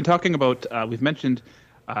for you. We've been talking about we've mentioned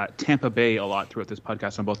Tampa Bay a lot throughout this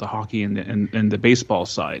podcast on both the hockey and the baseball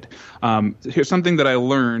side. Here's something that I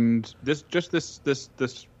learned this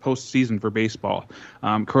postseason for baseball,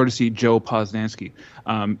 courtesy Joe Posnanski.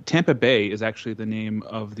 Tampa Bay is actually the name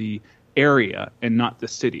of the area and not the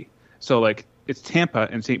city. So like it's Tampa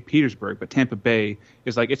and St. Petersburg, but Tampa Bay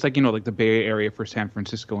is like the Bay Area for San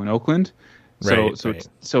Francisco and Oakland. So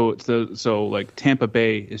like Tampa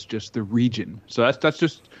Bay is just the region. So that's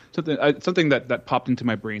just something that popped into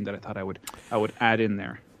my brain that I thought I would add in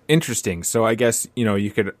there. Interesting. So I guess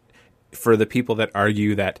you could, for the people that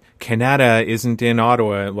argue that Canada isn't in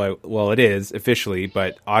Ottawa, well, it is officially,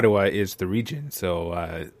 but Ottawa is the region.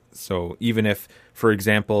 So even if, for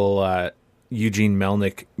example, Eugene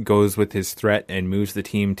Melnyk goes with his threat and moves the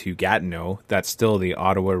team to Gatineau, that's still the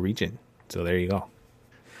Ottawa region. So there you go.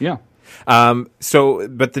 Yeah. But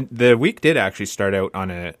the week did actually start out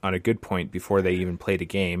on a good point before they even played a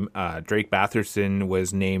game. Drake Batherson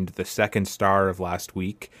was named the second star of last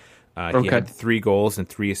week. He had 3 goals and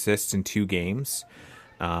 3 assists in 2 games.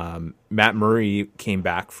 Matt Murray came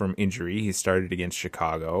back from injury. He started against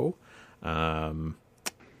Chicago.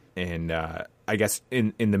 And I guess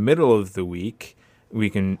in the middle of the week, we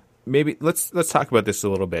can maybe let's talk about this a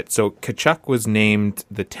little bit. So Tkachuk was named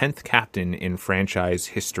the 10th captain in franchise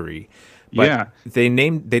history. But they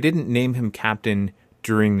didn't name him captain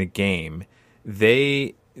during the game.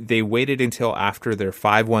 They waited until after their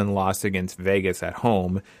 5-1 loss against Vegas at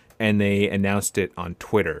home, and they announced it on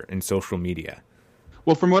Twitter and social media.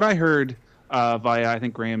 Well, from what I heard via, I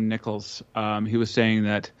think, Graham Nichols, he was saying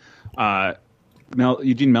that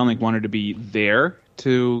Eugene Melnyk wanted to be there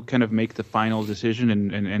to kind of make the final decision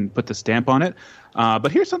and put the stamp on it. But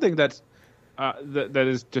here's something that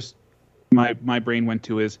is just my brain went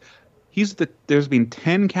to is there's been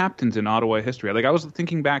 10 captains in Ottawa history. Like I was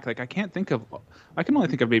thinking back, like I can only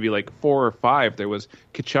think of maybe like 4 or 5. There was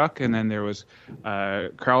Tkachuk, and then there was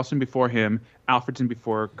Karlsson before him, Alfredson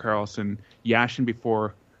before Karlsson, Yashin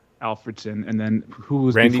before Alfredson, and then who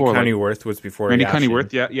was Randy before? Cunnyworth was before Randy Yashin.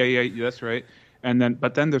 Cunnyworth, yeah, that's right.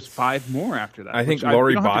 But then there's 5 more after that. I think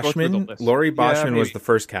Laurie Boschman was the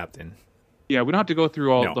first captain. Yeah, we don't have to go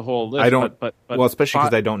through the whole list. I don't. But well, especially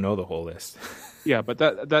because I don't know the whole list. Yeah, but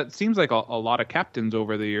that seems like a lot of captains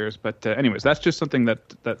over the years. But anyways, that's just something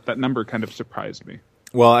that number kind of surprised me.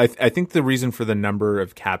 Well, I think the reason for the number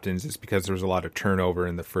of captains is because there was a lot of turnover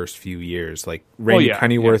in the first few years. Like Randy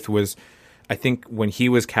Cunnyworth was, I think when he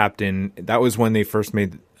was captain, that was when they first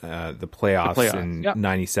made the playoffs in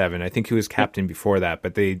 '97. I think he was captain before that,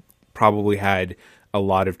 but they probably had a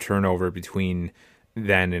lot of turnover between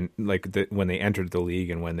then and when they entered the league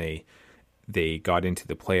and when they got into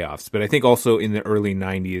the playoffs. But I think also in the early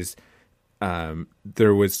 90s,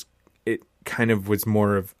 it kind of was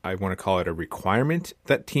more of, I want to call it a requirement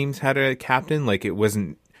that teams had a captain. Like it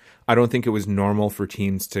wasn't, I don't think it was normal for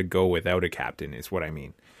teams to go without a captain is what I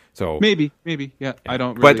mean. So maybe. Yeah. I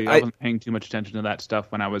don't really, I wasn't paying too much attention to that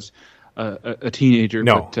stuff when I was a teenager.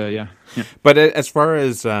 No. But yeah. But as far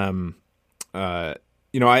as, I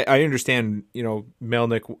understand,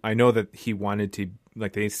 Melnyk, I know that he wanted to,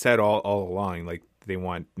 like they said all along, like they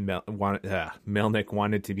Melnyk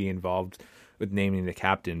wanted to be involved with naming the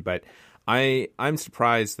captain, but I'm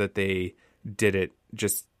surprised that they did it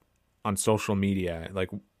just on social media. Like,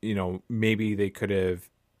 maybe they could have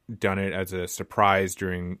done it as a surprise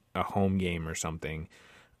during a home game or something.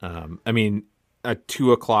 I mean, a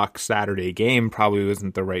 2:00 Saturday game probably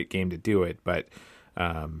wasn't the right game to do it, but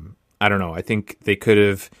I don't know. I think they could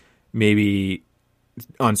have maybe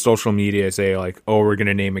on social media say like, oh, we're going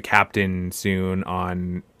to name a captain soon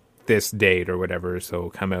on this date or whatever. So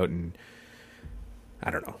come out and I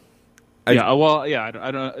don't know. I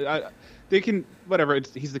don't. They can whatever.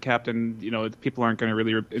 He's the captain. People aren't going to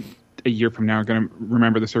really a year from now are going to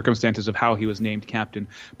remember the circumstances of how he was named captain.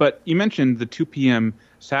 But you mentioned the 2 p.m.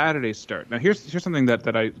 Saturday start. Now here's something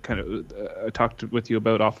that I kind of talked with you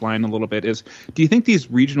about offline a little bit. Is do you think these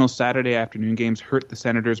regional Saturday afternoon games hurt the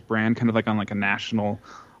Senators' brand, kind of like on like a national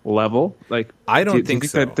level? Like, I don't do you think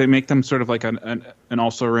so. that they make them sort of like an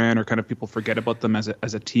also ran, or kind of people forget about them as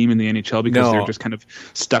a team in the NHL because they're just kind of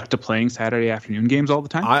stuck to playing Saturday afternoon games all the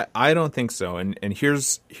time? I don't think so, and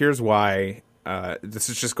here's why. This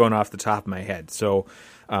is just going off the top of my head. So,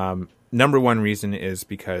 number one reason is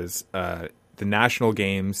because the national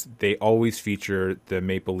games, they always feature the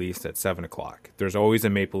Maple Leafs at 7:00. There's always a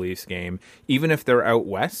Maple Leafs game, even if they're out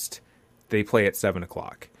west. They play at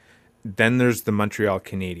 7:00. Then there's the Montreal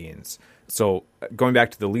Canadiens. So going back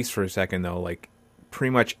to the Leafs for a second, though, like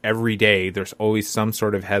pretty much every day, there's always some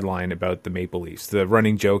sort of headline about the Maple Leafs. The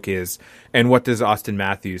running joke is, and what does Austin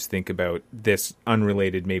Matthews think about this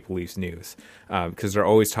unrelated Maple Leafs news? Because they're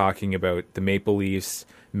always talking about the Maple Leafs,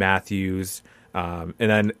 Matthews, and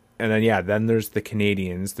then then there's the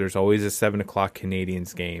Canadiens. There's always a 7:00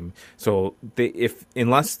 Canadiens game. So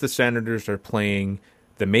unless the Senators are playing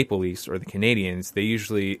the Maple Leafs or the Canadiens, they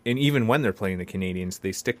usually, and even when they're playing the Canadiens,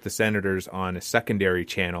 they stick the Senators on a secondary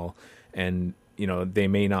channel, and they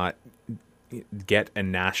may not get a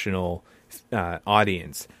national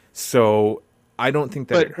audience. So I don't think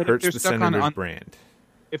that it hurts the Senators brand.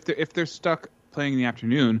 If they're stuck playing in the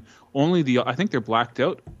afternoon, I think they're blacked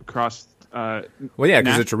out across. Well, yeah,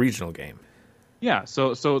 because it's a regional game. Yeah,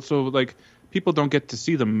 so like people don't get to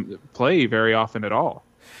see them play very often at all.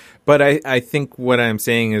 But I think what I'm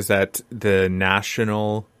saying is that the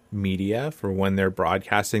national media, for when they're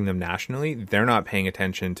broadcasting them nationally, they're not paying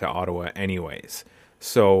attention to Ottawa anyways.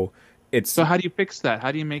 So how do you fix that?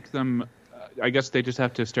 How do you make them? I guess they just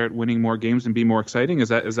have to start winning more games and be more exciting. Is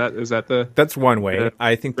that the? That's one way.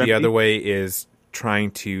 I think the other way is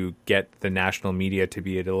trying to get the national media to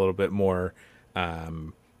be a little bit more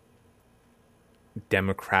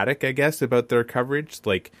democratic, I guess, about their coverage.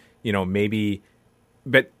 Like, maybe.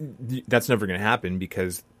 But that's never going to happen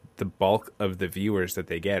because the bulk of the viewers that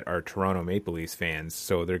they get are Toronto Maple Leafs fans.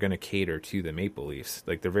 So they're going to cater to the Maple Leafs.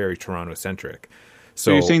 Like, they're very Toronto-centric.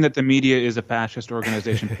 So you're saying that the media is a fascist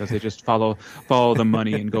organization because they just follow the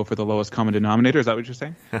money and go for the lowest common denominator? Is that what you're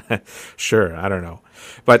saying? Sure. I don't know.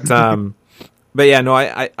 But but yeah, no,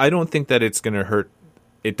 I don't think that it's going to hurt.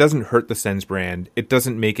 It doesn't hurt the Sens brand. It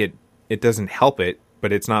doesn't doesn't help it,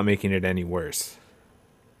 but it's not making it any worse.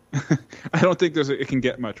 I don't think it can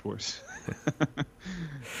get much worse.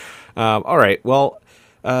 All right. Well,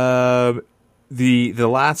 the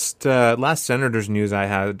last Senators news I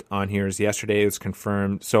had on here is yesterday. It was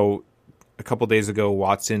confirmed. So a couple days ago,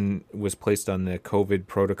 Watson was placed on the COVID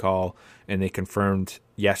protocol, and they confirmed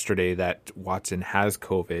yesterday that Watson has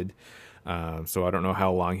COVID. So I don't know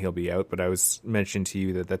how long he'll be out, but I was mentioned to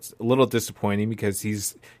you that that's a little disappointing because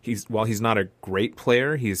he's while he's not a great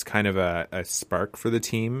player, he's kind of a spark for the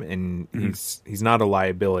team, and he's not a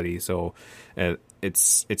liability. So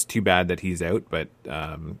it's too bad that he's out, but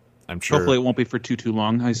I'm sure hopefully it won't be for too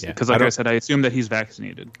long. Because like I said, I assume that he's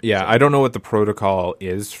vaccinated. Yeah, so. I don't know what the protocol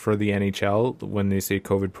is for the NHL when they say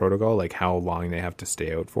COVID protocol, like how long they have to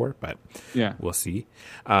stay out for, but yeah, we'll see.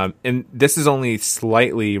 And this is only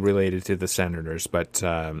slightly related to the Senators, but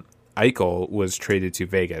Eichel was traded to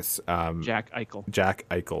Vegas. Jack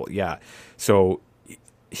Eichel, yeah. So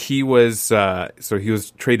he was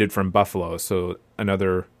traded from Buffalo, so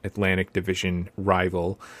another Atlantic Division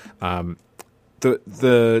rival.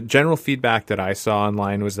 The general feedback that I saw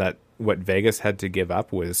online was that what Vegas had to give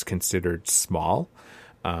up was considered small.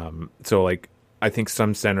 So like, I think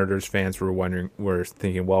some Senators fans were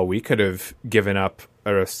thinking, well, we could have given up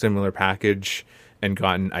a similar package and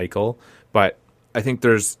gotten Eichel. But I think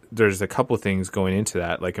there's a couple of things going into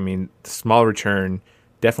that. Like, I mean, the small return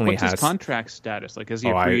definitely has... What's his contract status? Like, is he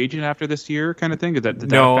a free agent after this year kind of thing?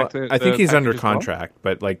 No, I think he's under contract,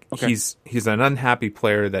 but like he's an unhappy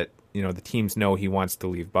player that, the teams know he wants to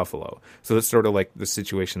leave Buffalo. So that's sort of like the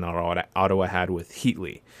situation that Ottawa had with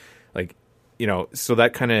Heatley. Like, so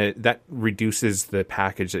that reduces the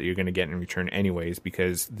package that you're going to get in return anyways,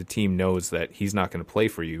 because the team knows that he's not going to play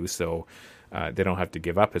for you. So they don't have to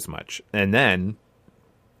give up as much. And then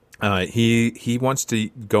he wants to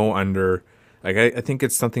go under, like, I think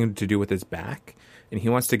it's something to do with his back, and he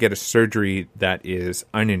wants to get a surgery that is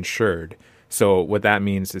uninsured. So what that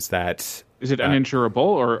means is that... Is it uninsurable,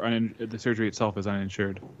 or the surgery itself is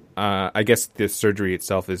uninsured? I guess the surgery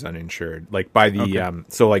itself is uninsured. Like by the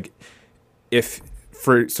so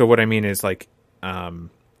what I mean is like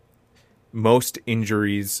most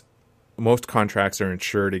contracts are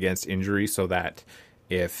insured against injury, so that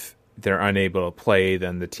if they're unable to play,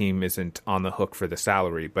 then the team isn't on the hook for the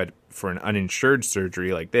salary. But for an uninsured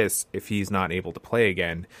surgery like this, if he's not able to play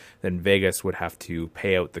again, then Vegas would have to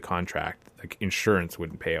pay out the contract. Like insurance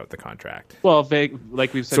wouldn't pay out the contract. Well,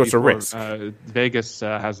 like we've said so before, it's a risk. Vegas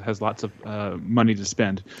has lots of money to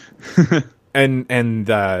spend. and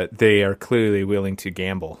they are clearly willing to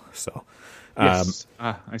gamble. So, yes.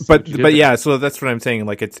 but yeah, so that's what I'm saying.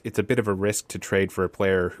 Like it's a bit of a risk to trade for a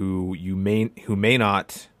player who may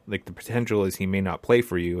not, like, the potential is he may not play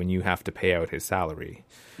for you, and you have to pay out his salary.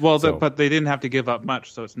 Well, but they didn't have to give up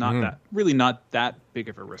much, so it's not not that big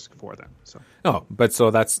of a risk for them. So but so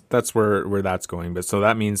that's where that's going. But so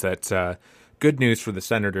that means that good news for the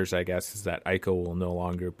Senators, I guess, is that Eichel will no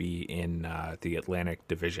longer be in the Atlantic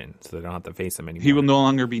Division, so they don't have to face him anymore. He will no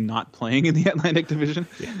longer be not playing in the Atlantic Division.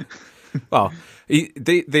 Yeah. Well,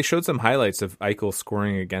 they showed some highlights of Eichel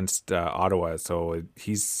scoring against Ottawa, so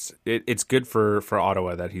it's good for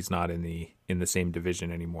Ottawa that he's not in the same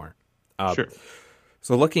division anymore. Sure.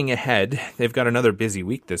 So looking ahead, they've got another busy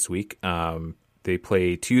week this week. They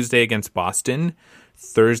play Tuesday against Boston,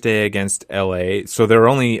 Thursday against LA. So they're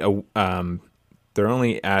only out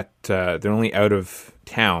of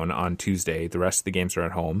town on Tuesday. The rest of the games are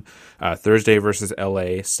at home. Thursday versus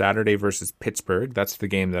LA, Saturday versus Pittsburgh. That's the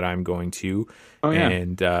game that I'm going to. Oh, yeah.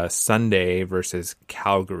 And Sunday versus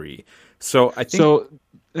Calgary. So I think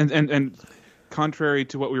and contrary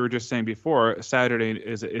to what we were just saying before, Saturday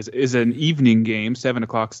is an evening game,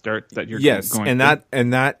 7:00 start that you're going to.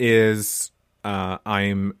 And that is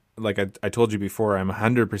I'm like I told you before, I'm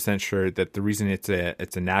 100% sure that the reason it's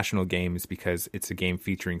a national game is because it's a game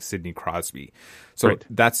featuring Sidney Crosby. So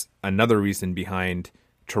that's another reason behind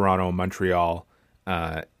Toronto, Montreal,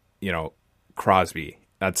 Crosby.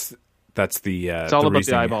 That's the it's all the about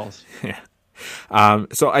reason. The eyeballs. Yeah.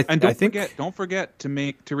 So I think don't forget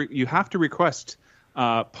you have to request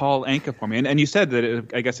Paul Anka for me, and you said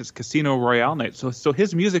that I guess it's Casino Royale night, so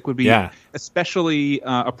his music would be especially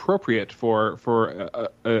appropriate for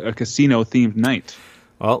a casino themed night.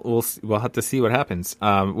 Well, we'll have to see what happens.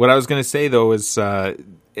 What I was going to say though is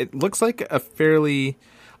it looks like a fairly,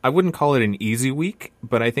 I wouldn't call it an easy week,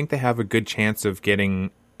 but I think they have a good chance of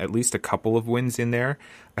getting at least a couple of wins in there.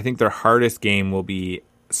 I think their hardest game will be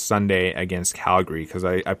Sunday against Calgary, because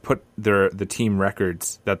I put the team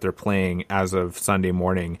records that they're playing as of Sunday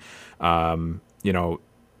morning. Boston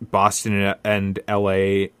and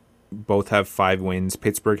LA both have 5 wins.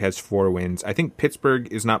 Pittsburgh has 4 wins. I think Pittsburgh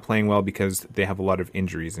is not playing well because they have a lot of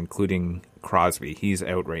injuries, including Crosby. He's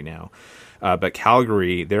out right now. But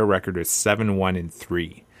Calgary, their record is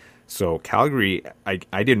 7-1-3. So Calgary,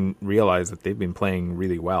 I didn't realize that they've been playing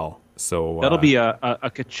really well. So that'll be a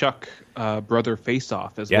Kachuk brother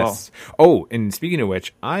face-off as well. Oh, and speaking of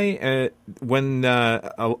which, when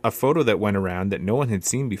a photo that went around that no one had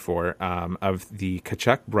seen before of the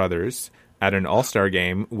Kachuk brothers at an All-Star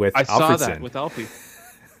game with Alfredson. I saw that with Alfie.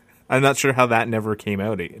 I'm not sure how that never came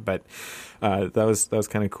out, but that was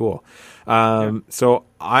kind of cool. So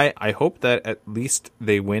I hope that at least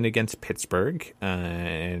they win against Pittsburgh,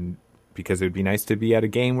 and because it would be nice to be at a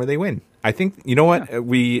game where they win. I think, you know what,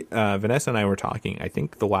 Vanessa and I were talking. I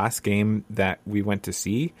think the last game that we went to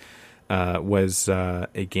see was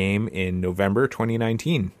a game in November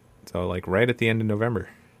 2019. So like right at the end of November.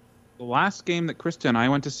 The last game that Krista and I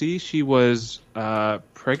went to see, she was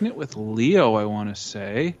pregnant with Leo, I want to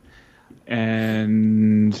say.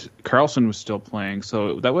 And Carlson was still playing.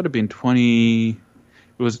 So that would have been it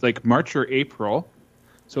was like March or April.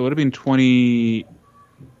 So it would have been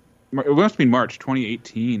it must be March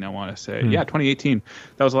 2018, I want to say. Yeah, 2018.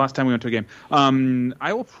 That was the last time we went to a game.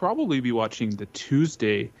 I will probably be watching the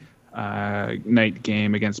Tuesday night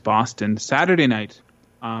game against Boston. Saturday night,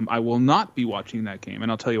 I will not be watching that game, and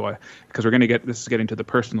I'll tell you why. Because this is getting to the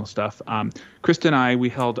personal stuff. Krista and I, we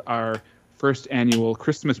held our first annual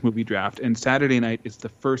Christmas movie draft, and Saturday night is the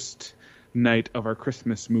first night of our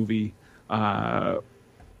Christmas movie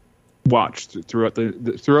watch throughout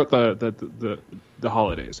the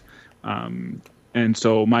holidays. And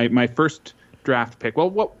so my first draft pick.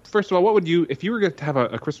 Well, first of all, what would you, if you were to have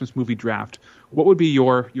a Christmas movie draft, what would be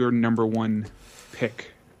your number one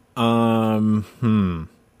pick? Well,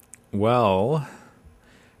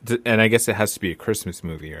 and I guess it has to be a Christmas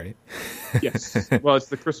movie, right? Yes. Well, it's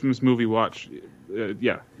the Christmas movie watch.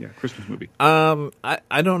 Christmas movie.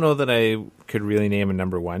 I don't know that I could really name a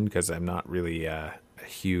number one because I'm not really a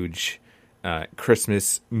huge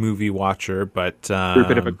Christmas movie watcher, but you're a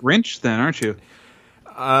bit of a Grinch then, aren't you?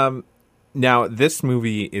 Now this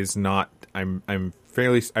movie is not. I'm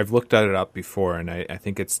fairly. I've looked at it up before, and I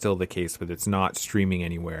think it's still the case, but it's not streaming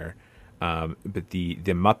anywhere. but the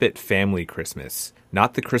Muppet Family Christmas,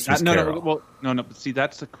 not the Christmas Carol. No. See,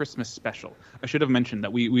 that's a Christmas special. I should have mentioned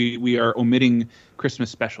that we are omitting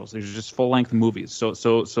Christmas specials. There's just full length movies. So that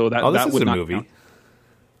this that is would a not movie. count.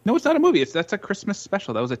 No, it's not a movie. That's a Christmas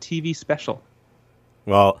special. That was a TV special.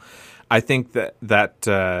 Well, I think that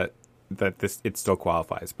it still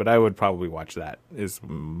qualifies, but I would probably watch that. Is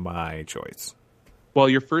my choice. Well,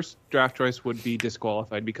 your first draft choice would be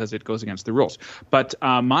disqualified because it goes against the rules. But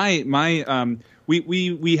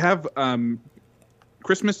we have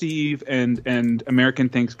Christmas Eve and American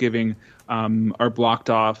Thanksgiving are blocked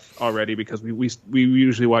off already because we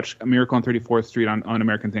usually watch A Miracle on 34th Street on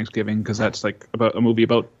American Thanksgiving because that's like about a movie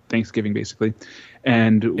about Thanksgiving basically,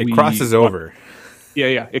 and it crosses over.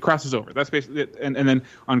 Yeah, it crosses over. That's basically it. And then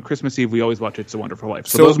on Christmas Eve, we always watch It's a Wonderful Life.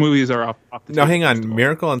 So those movies are off the table. Now, hang on.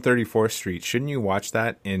 Miracle on 34th Street. Shouldn't you watch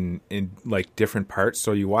that in like different parts?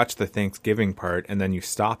 So you watch the Thanksgiving part, and then you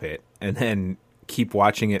stop it, and then keep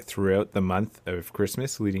watching it throughout the month of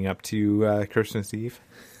Christmas leading up to Christmas Eve?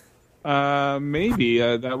 Maybe.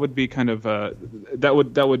 That would be kind of... that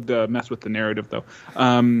would mess with the narrative, though.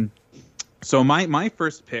 So my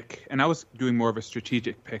first pick, and I was doing more of a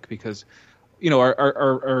strategic pick because...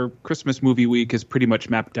 our Christmas movie week is pretty much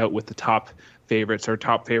mapped out with the top favorites. Our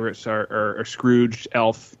top favorites are Scrooge,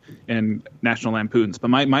 Elf, and National Lampoons. But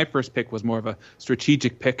my first pick was more of a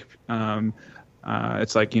strategic pick.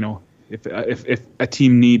 It's like, if a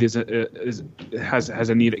team need has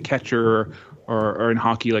a need at catcher or in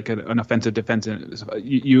hockey like an offensive defensive,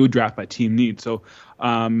 you draft by team need. So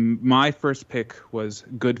my first pick was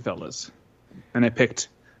Goodfellas, and I picked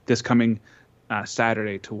this coming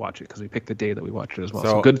Saturday to watch it because we picked the day that we watched it as well.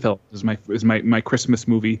 So Goodfellas is my Christmas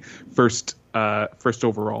movie first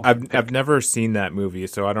overall. I've never seen that movie,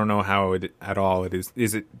 so I don't know how it at all it is.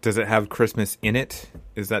 Does it have Christmas in it?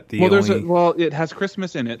 Is that the only? It has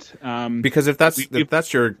Christmas in it. Because if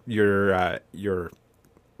that's your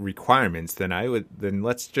requirements, then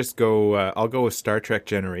let's just go. I'll go with Star Trek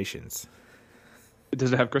Generations.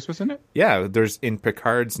 Does it have Christmas in it? Yeah, there's in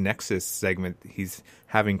Picard's Nexus segment, he's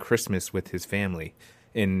having Christmas with his family,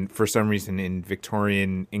 for some reason in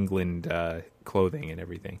Victorian England clothing and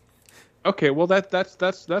everything. Okay, well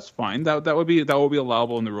that's fine. That would be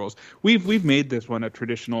allowable in the rules. We've made this one a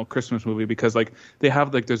traditional Christmas movie because like they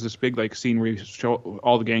have like there's this big like scene where you show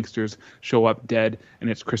all the gangsters show up dead and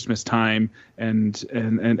it's Christmas time and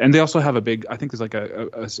they also have a big, I think there's like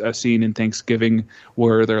a scene in Thanksgiving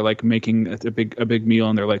where they're like making a big meal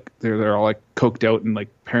and they're all like coked out and like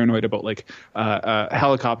paranoid about like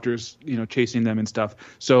helicopters chasing them and stuff.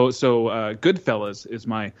 So Goodfellas is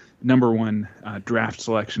my number one draft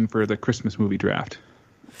selection for the Christmas movie draft.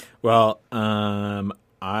 Well, I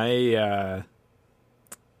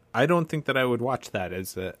don't think that I would watch that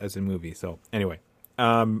as a movie. So anyway,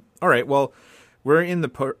 all right. Well, we're in the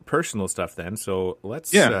personal stuff then. So let's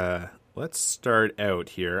start out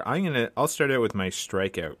here. I'll start out with my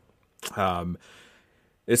strikeout.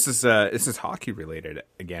 This is hockey related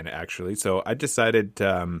again, actually. So I decided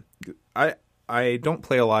I don't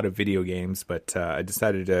play a lot of video games, but I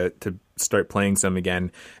decided to start playing some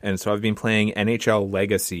again. And so I've been playing NHL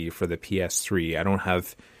Legacy for the PS3. I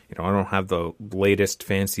don't have the latest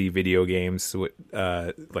fancy video games.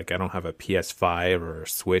 Like I don't have a PS5 or a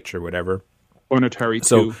Switch or whatever. Or an Atari 2.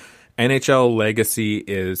 So NHL Legacy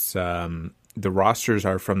is the rosters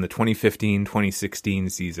are from the 2015-2016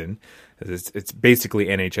 season. It's basically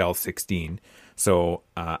NHL 16. So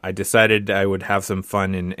I decided I would have some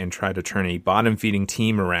fun and try to turn a bottom-feeding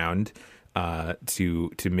team around to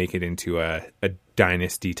make it into a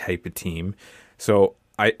dynasty type of team. So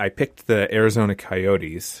I picked the Arizona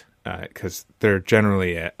Coyotes because they're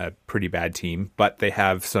generally a pretty bad team, but they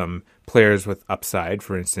have some players with upside.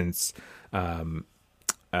 For instance,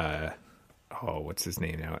 what's his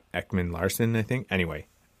name now? Ekman Larson, I think. Anyway.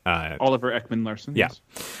 Oliver Ekman Larson. Yeah. Yes.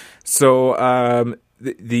 So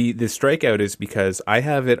the strikeout is because I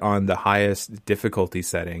have it on the highest difficulty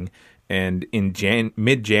setting, and in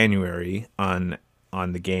mid-January on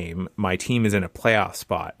the game, my team is in a playoff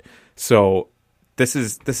spot. So this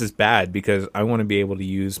is bad because I want to be able to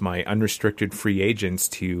use my unrestricted free agents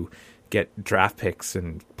to get draft picks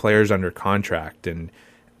and players under contract, and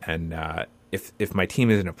if my team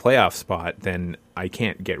is in a playoff spot, then I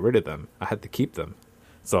can't get rid of them. I have to keep them.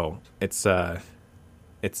 So it's a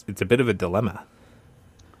bit of a dilemma.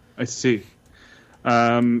 I see.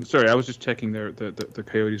 Sorry, I was just checking the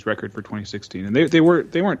Coyotes' record for 2016, and they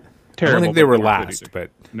weren't terrible. I don't think they were last,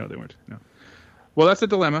 but no, they weren't. No. Well, that's a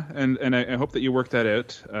dilemma, and I hope that you work that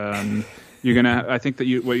out. I think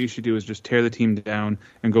that what you should do is just tear the team down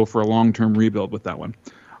and go for a long-term rebuild with that one.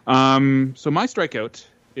 So my strikeout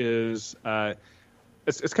is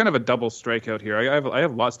it's kind of a double strikeout here. I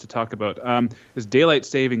have lots to talk about. Is daylight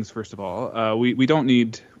savings, first of all. We don't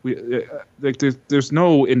need there's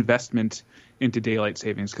no investment into daylight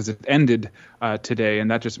savings because it ended today,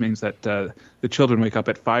 and that just means that the children wake up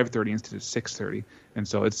at 5:30 instead of 6:30, and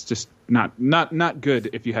so it's just not good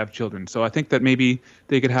if you have children. So I think that maybe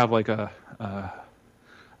they could have like a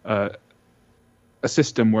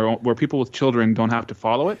system where people with children don't have to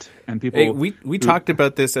follow it, and people. Hey, we talked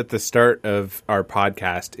about this at the start of our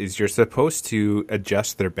podcast. Is you're supposed to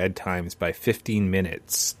adjust their bedtimes by 15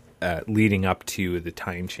 minutes leading up to the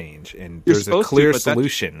time change, and there's a clear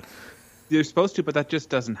solution. You're supposed to, but that just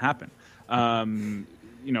doesn't happen. We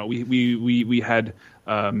had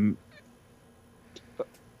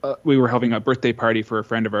we were having a birthday party for a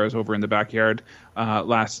friend of ours over in the backyard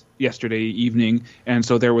yesterday evening, and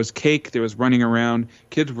so there was cake, there was running around,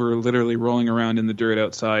 kids were literally rolling around in the dirt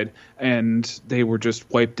outside, and they were just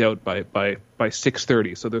wiped out by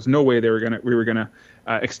 6:30. So there's no way we were gonna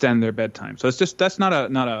extend their bedtime. So that's not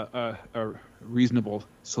a reasonable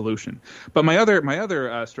solution. But my other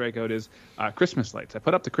strikeout is Christmas lights. I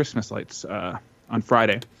put up the Christmas lights on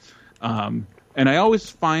Friday, and I always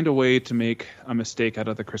find a way to make a mistake out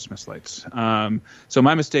of the Christmas lights. So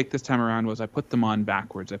my mistake this time around was I put them on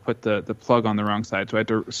backwards. I put the plug on the wrong side, so I had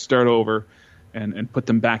to start over and put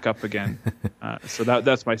them back up again. So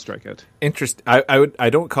that's my strikeout. Interesting. I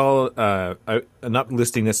don't call I'm not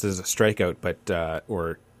listing this as a strikeout, but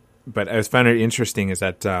I found it interesting is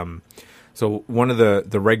that. So one of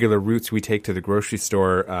the regular routes we take to the grocery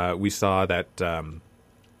store, we saw that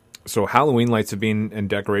so Halloween lights and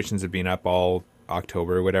decorations have been up all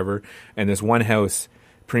October or whatever. And this one house,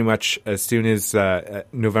 pretty much as soon as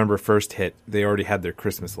November 1st hit, they already had their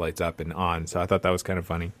Christmas lights up and on. So I thought that was kind of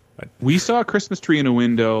funny. But we saw a Christmas tree in a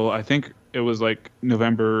window. I think it was like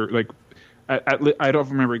November, like I don't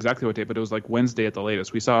remember exactly what day, but it was like Wednesday at the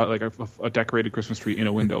latest. We saw like a decorated Christmas tree in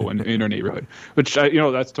a window in our neighborhood, which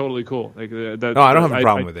that's totally cool. Like I don't have a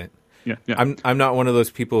problem with it. Yeah. I'm not one of those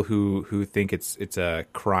people who think it's a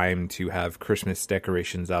crime to have Christmas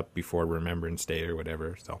decorations up before Remembrance Day or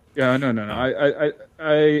whatever. So yeah, no.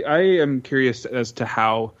 I am curious as to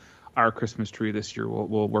how our Christmas tree this year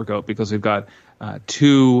will work out because we've got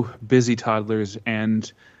 2 busy toddlers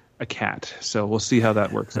and a cat. So we'll see how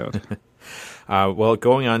that works out. Well,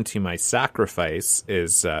 going on to my sacrifice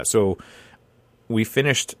is so we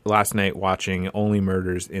finished last night watching Only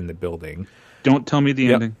Murders in the Building. Don't tell me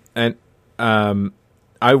the ending. And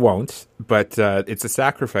I won't, but it's a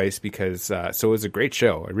sacrifice because so it was a great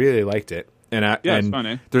show. I really liked it. It's fun,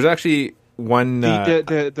 eh? There's actually one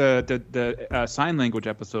the sign language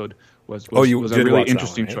episode was a really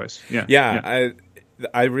interesting choice. Yeah.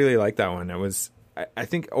 I really like that one. It was. I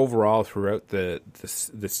think overall throughout the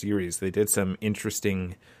series, they did some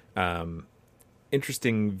interesting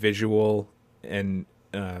visual and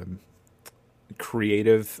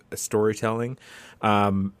creative storytelling.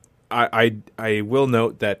 I will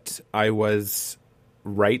note that I was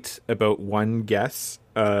right about one guess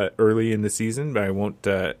early in the season, but I won't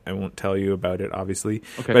tell you about it, obviously.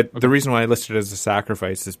 Okay. The reason why I listed it as a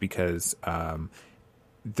sacrifice is because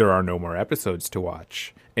there are no more episodes to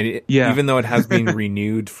watch. And even though it has been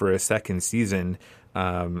renewed for a second season,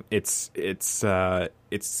 it's a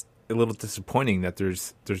little disappointing that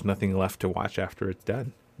there's nothing left to watch after it's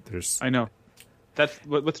done. I know. That's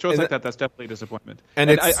with shows like that. That's definitely a disappointment.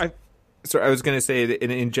 And so I was going to say that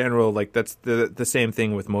in general, like that's the same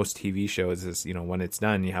thing with most TV shows. Is when it's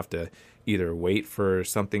done, you have to either wait for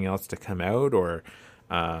something else to come out, or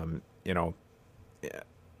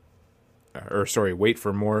wait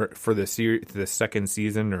for more for the second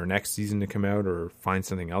season or next season to come out, or find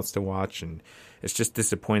something else to watch. And it's just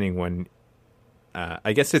disappointing when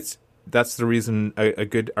I guess that's the reason a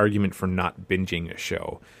good argument for not binging a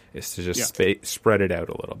show is to just spread it out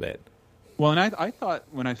a little bit. Well, and I thought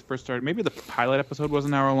when I first started, maybe the pilot episode was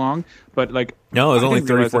an hour long, but like no, it was only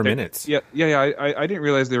 34 minutes. I didn't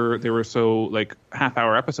realize they were so like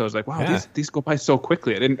half-hour episodes. Like wow, these go by so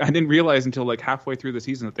quickly. I didn't realize until like halfway through the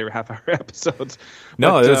season that they were half-hour episodes.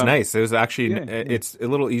 No, it was nice. It was actually it's a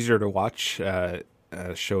little easier to watch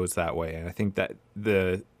shows that way, and I think that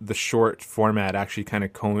the short format actually kind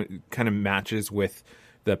of matches with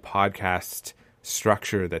the podcast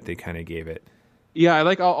structure that they kind of gave it. Yeah, I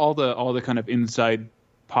like all the kind of inside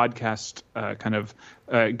podcast kind of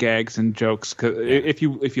gags and jokes. 'Cause if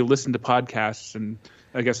you listen to podcasts, and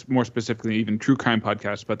I guess more specifically even true crime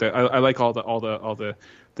podcasts, but I like all the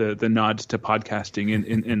nods to podcasting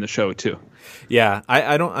in the show too. Yeah,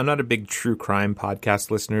 I'm not a big true crime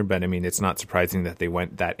podcast listener, but I mean it's not surprising that they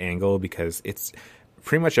went that angle because it's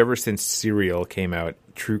pretty much ever since Serial came out,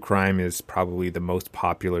 true crime is probably the most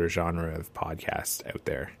popular genre of podcast out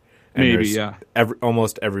there. And Maybe, yeah.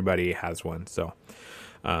 Almost everybody has one. So,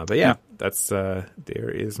 but yeah, that's there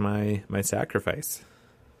is my sacrifice.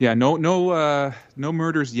 Yeah, no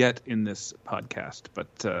murders yet in this podcast, but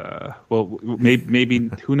well, maybe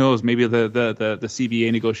who knows? Maybe the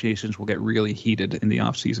CBA negotiations will get really heated in the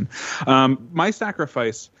off season. My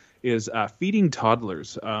sacrifice is feeding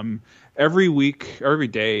toddlers. Every week, or every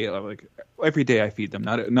day, every day I feed them.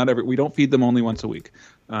 Not every. We don't feed them only once a week.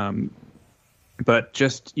 But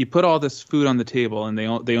just you put all this food on the table, and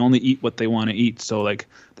they only eat what they want to eat. So like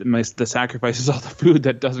the sacrifice is all the food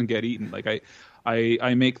that doesn't get eaten. Like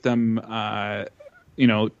I make them,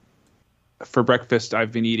 for breakfast.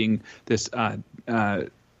 I've been eating this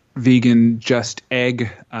vegan just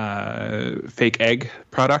egg, fake egg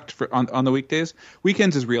product on the weekdays.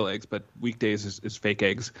 Weekends is real eggs, but weekdays is fake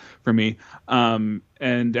eggs for me. And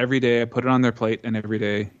every day I put it on their plate, and every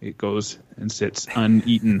day it goes and sits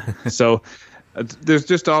uneaten. So there's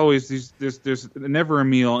just always there's never a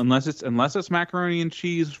meal unless it's macaroni and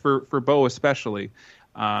cheese for Bo especially.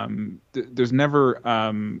 There's never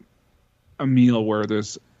a meal where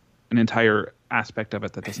there's an entire aspect of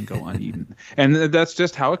it that doesn't go uneaten, and that's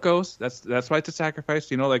just how it goes. That's why it's a sacrifice.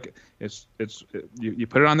 Like you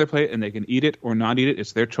put it on their plate, and they can eat it or not eat it.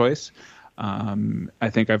 It's their choice. I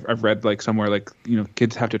think I've read like somewhere like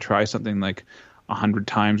kids have to try something like 100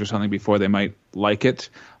 times or something before they might like it.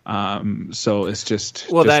 So it's just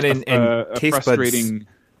that and taste frustrating.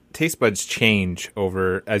 Taste buds change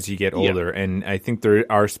over as you get older, and I think there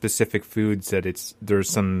are specific foods that there's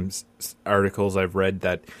some articles I've read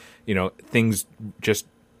that things just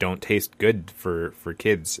don't taste good for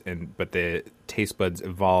kids, but the taste buds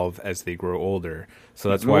evolve as they grow older. So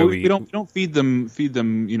that's why we don't feed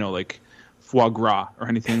them like foie gras or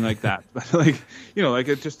anything like that. But like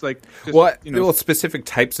it just specific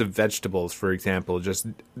types of vegetables, for example,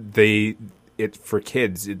 for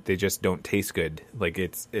kids, they just don't taste good. Like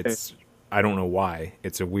it's I don't know why.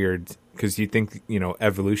 It's a weird, because you think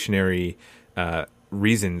evolutionary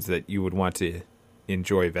reasons that you would want to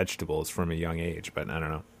enjoy vegetables from a young age, but I don't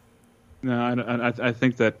know. No, I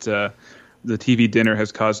think that the TV dinner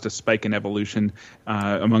has caused a spike in evolution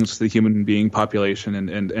amongst the human being population,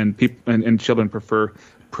 and people and children prefer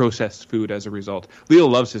processed food as a result. Leo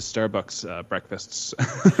loves his Starbucks breakfasts.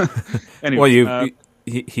 Anyway, well,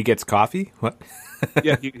 he gets coffee? What?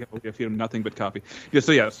 Yeah, you feed him nothing but coffee. Yeah,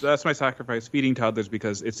 so that's my sacrifice: feeding toddlers,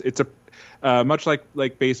 because it's a much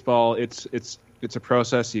like baseball. It's a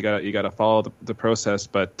process. You got to follow the process,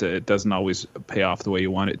 but it doesn't always pay off the way you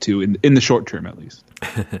want it to in the short term, at least.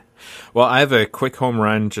 Well, I have a quick home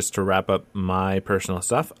run just to wrap up my personal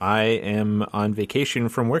stuff. I am on vacation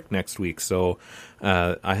from work next week, so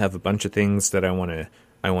I have a bunch of things that I want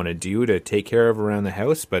to do to take care of around the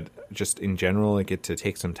house, but just in general, I get to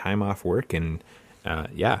take some time off work, and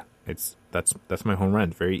that's my home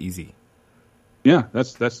run. Very easy. Yeah,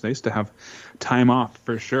 that's nice to have time off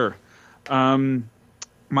for sure. I'm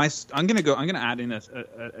gonna add in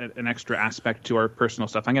an extra aspect to our personal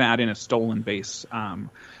stuff. I'm gonna add in a stolen base.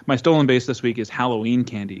 My stolen base this week is Halloween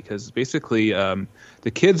candy, because basically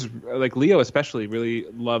the kids, like Leo especially, really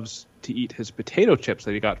loves to eat his potato chips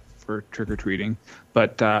that he got for trick-or-treating,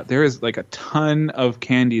 but there is like a ton of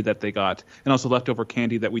candy that they got, and also leftover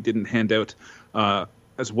candy that we didn't hand out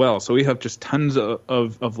as well. So we have just tons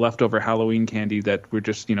of leftover Halloween candy that we're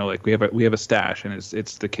just we have a stash, and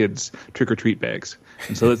it's the kids' trick-or-treat bags,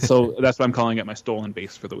 and so that's why I'm calling it my stolen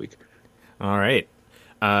base for the week. All right.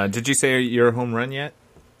 Did you say your home run yet?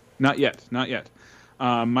 Not yet.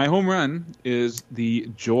 My home run is the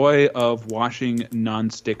joy of washing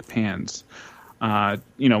nonstick pans.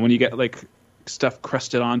 When you get like stuff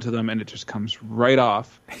crusted onto them and it just comes right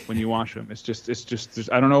off when you wash them. It's just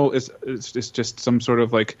I don't know. It's just some sort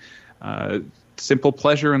of like simple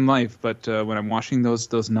pleasure in life. But when I'm washing those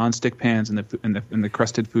nonstick pans and the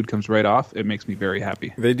crusted food comes right off, it makes me very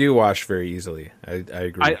happy. They do wash very easily. I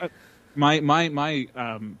agree. My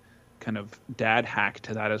kind of dad hack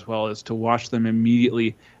to that as well is to wash them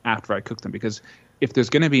immediately after I cook them, because if there's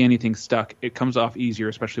going to be anything stuck, it comes off easier,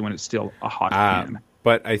 especially when it's still a hot pan.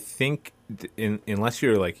 But I think unless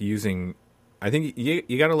you're like using, I think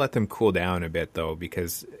you got to let them cool down a bit though,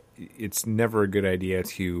 because it's never a good idea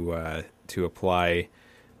to apply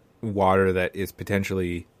water that is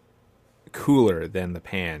potentially cooler than the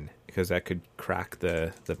pan, because that could crack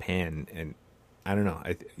the pan. And I don't know.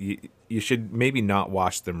 You should maybe not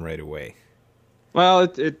wash them right away. Well,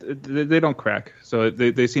 they don't crack, so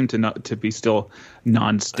they seem to be still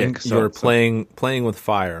non-stick. So you're playing with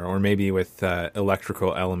fire, or maybe with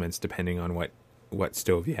electrical elements, depending on what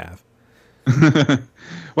stove you have. Well,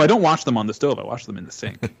 I don't wash them on the stove. I wash them in the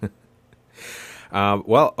sink.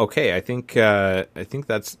 Well, okay. I think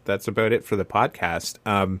that's about it for the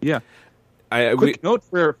podcast. Yeah. Quick note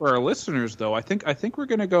for our listeners, though. I think we're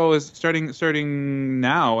going to go starting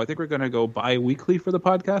now. I think we're going to go bi-weekly for the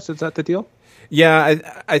podcast. Is that the deal?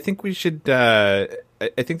 Yeah, I think we should. I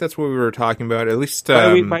think that's what we were talking about. At least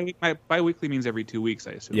bi-weekly means every 2 weeks,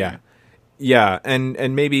 I assume. Yeah, yeah,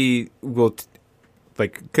 and maybe we'll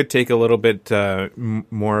could take a little bit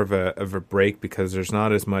more of a break because there's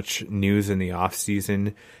not as much news in the off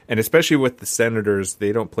season, and especially with the Senators,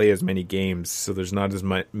 they don't play as many games, so there's not as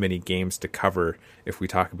many games to cover if we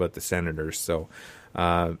talk about the Senators. So,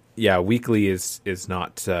 yeah, weekly is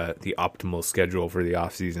not the optimal schedule for the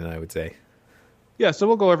off season, I would say. Yeah, so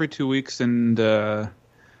we'll go every 2 weeks, and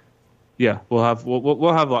yeah, we'll have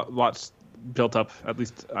lots built up. At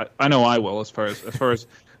least I know I will, as far as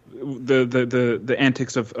the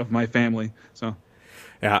antics of my family. So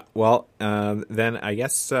yeah, well, then I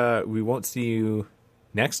guess we won't see you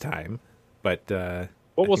next time, but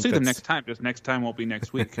we'll see them next time. Just next time won't be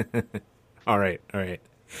next week. All right.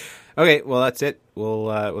 Okay, well, that's it.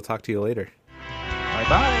 We'll talk to you later.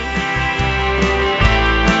 Bye.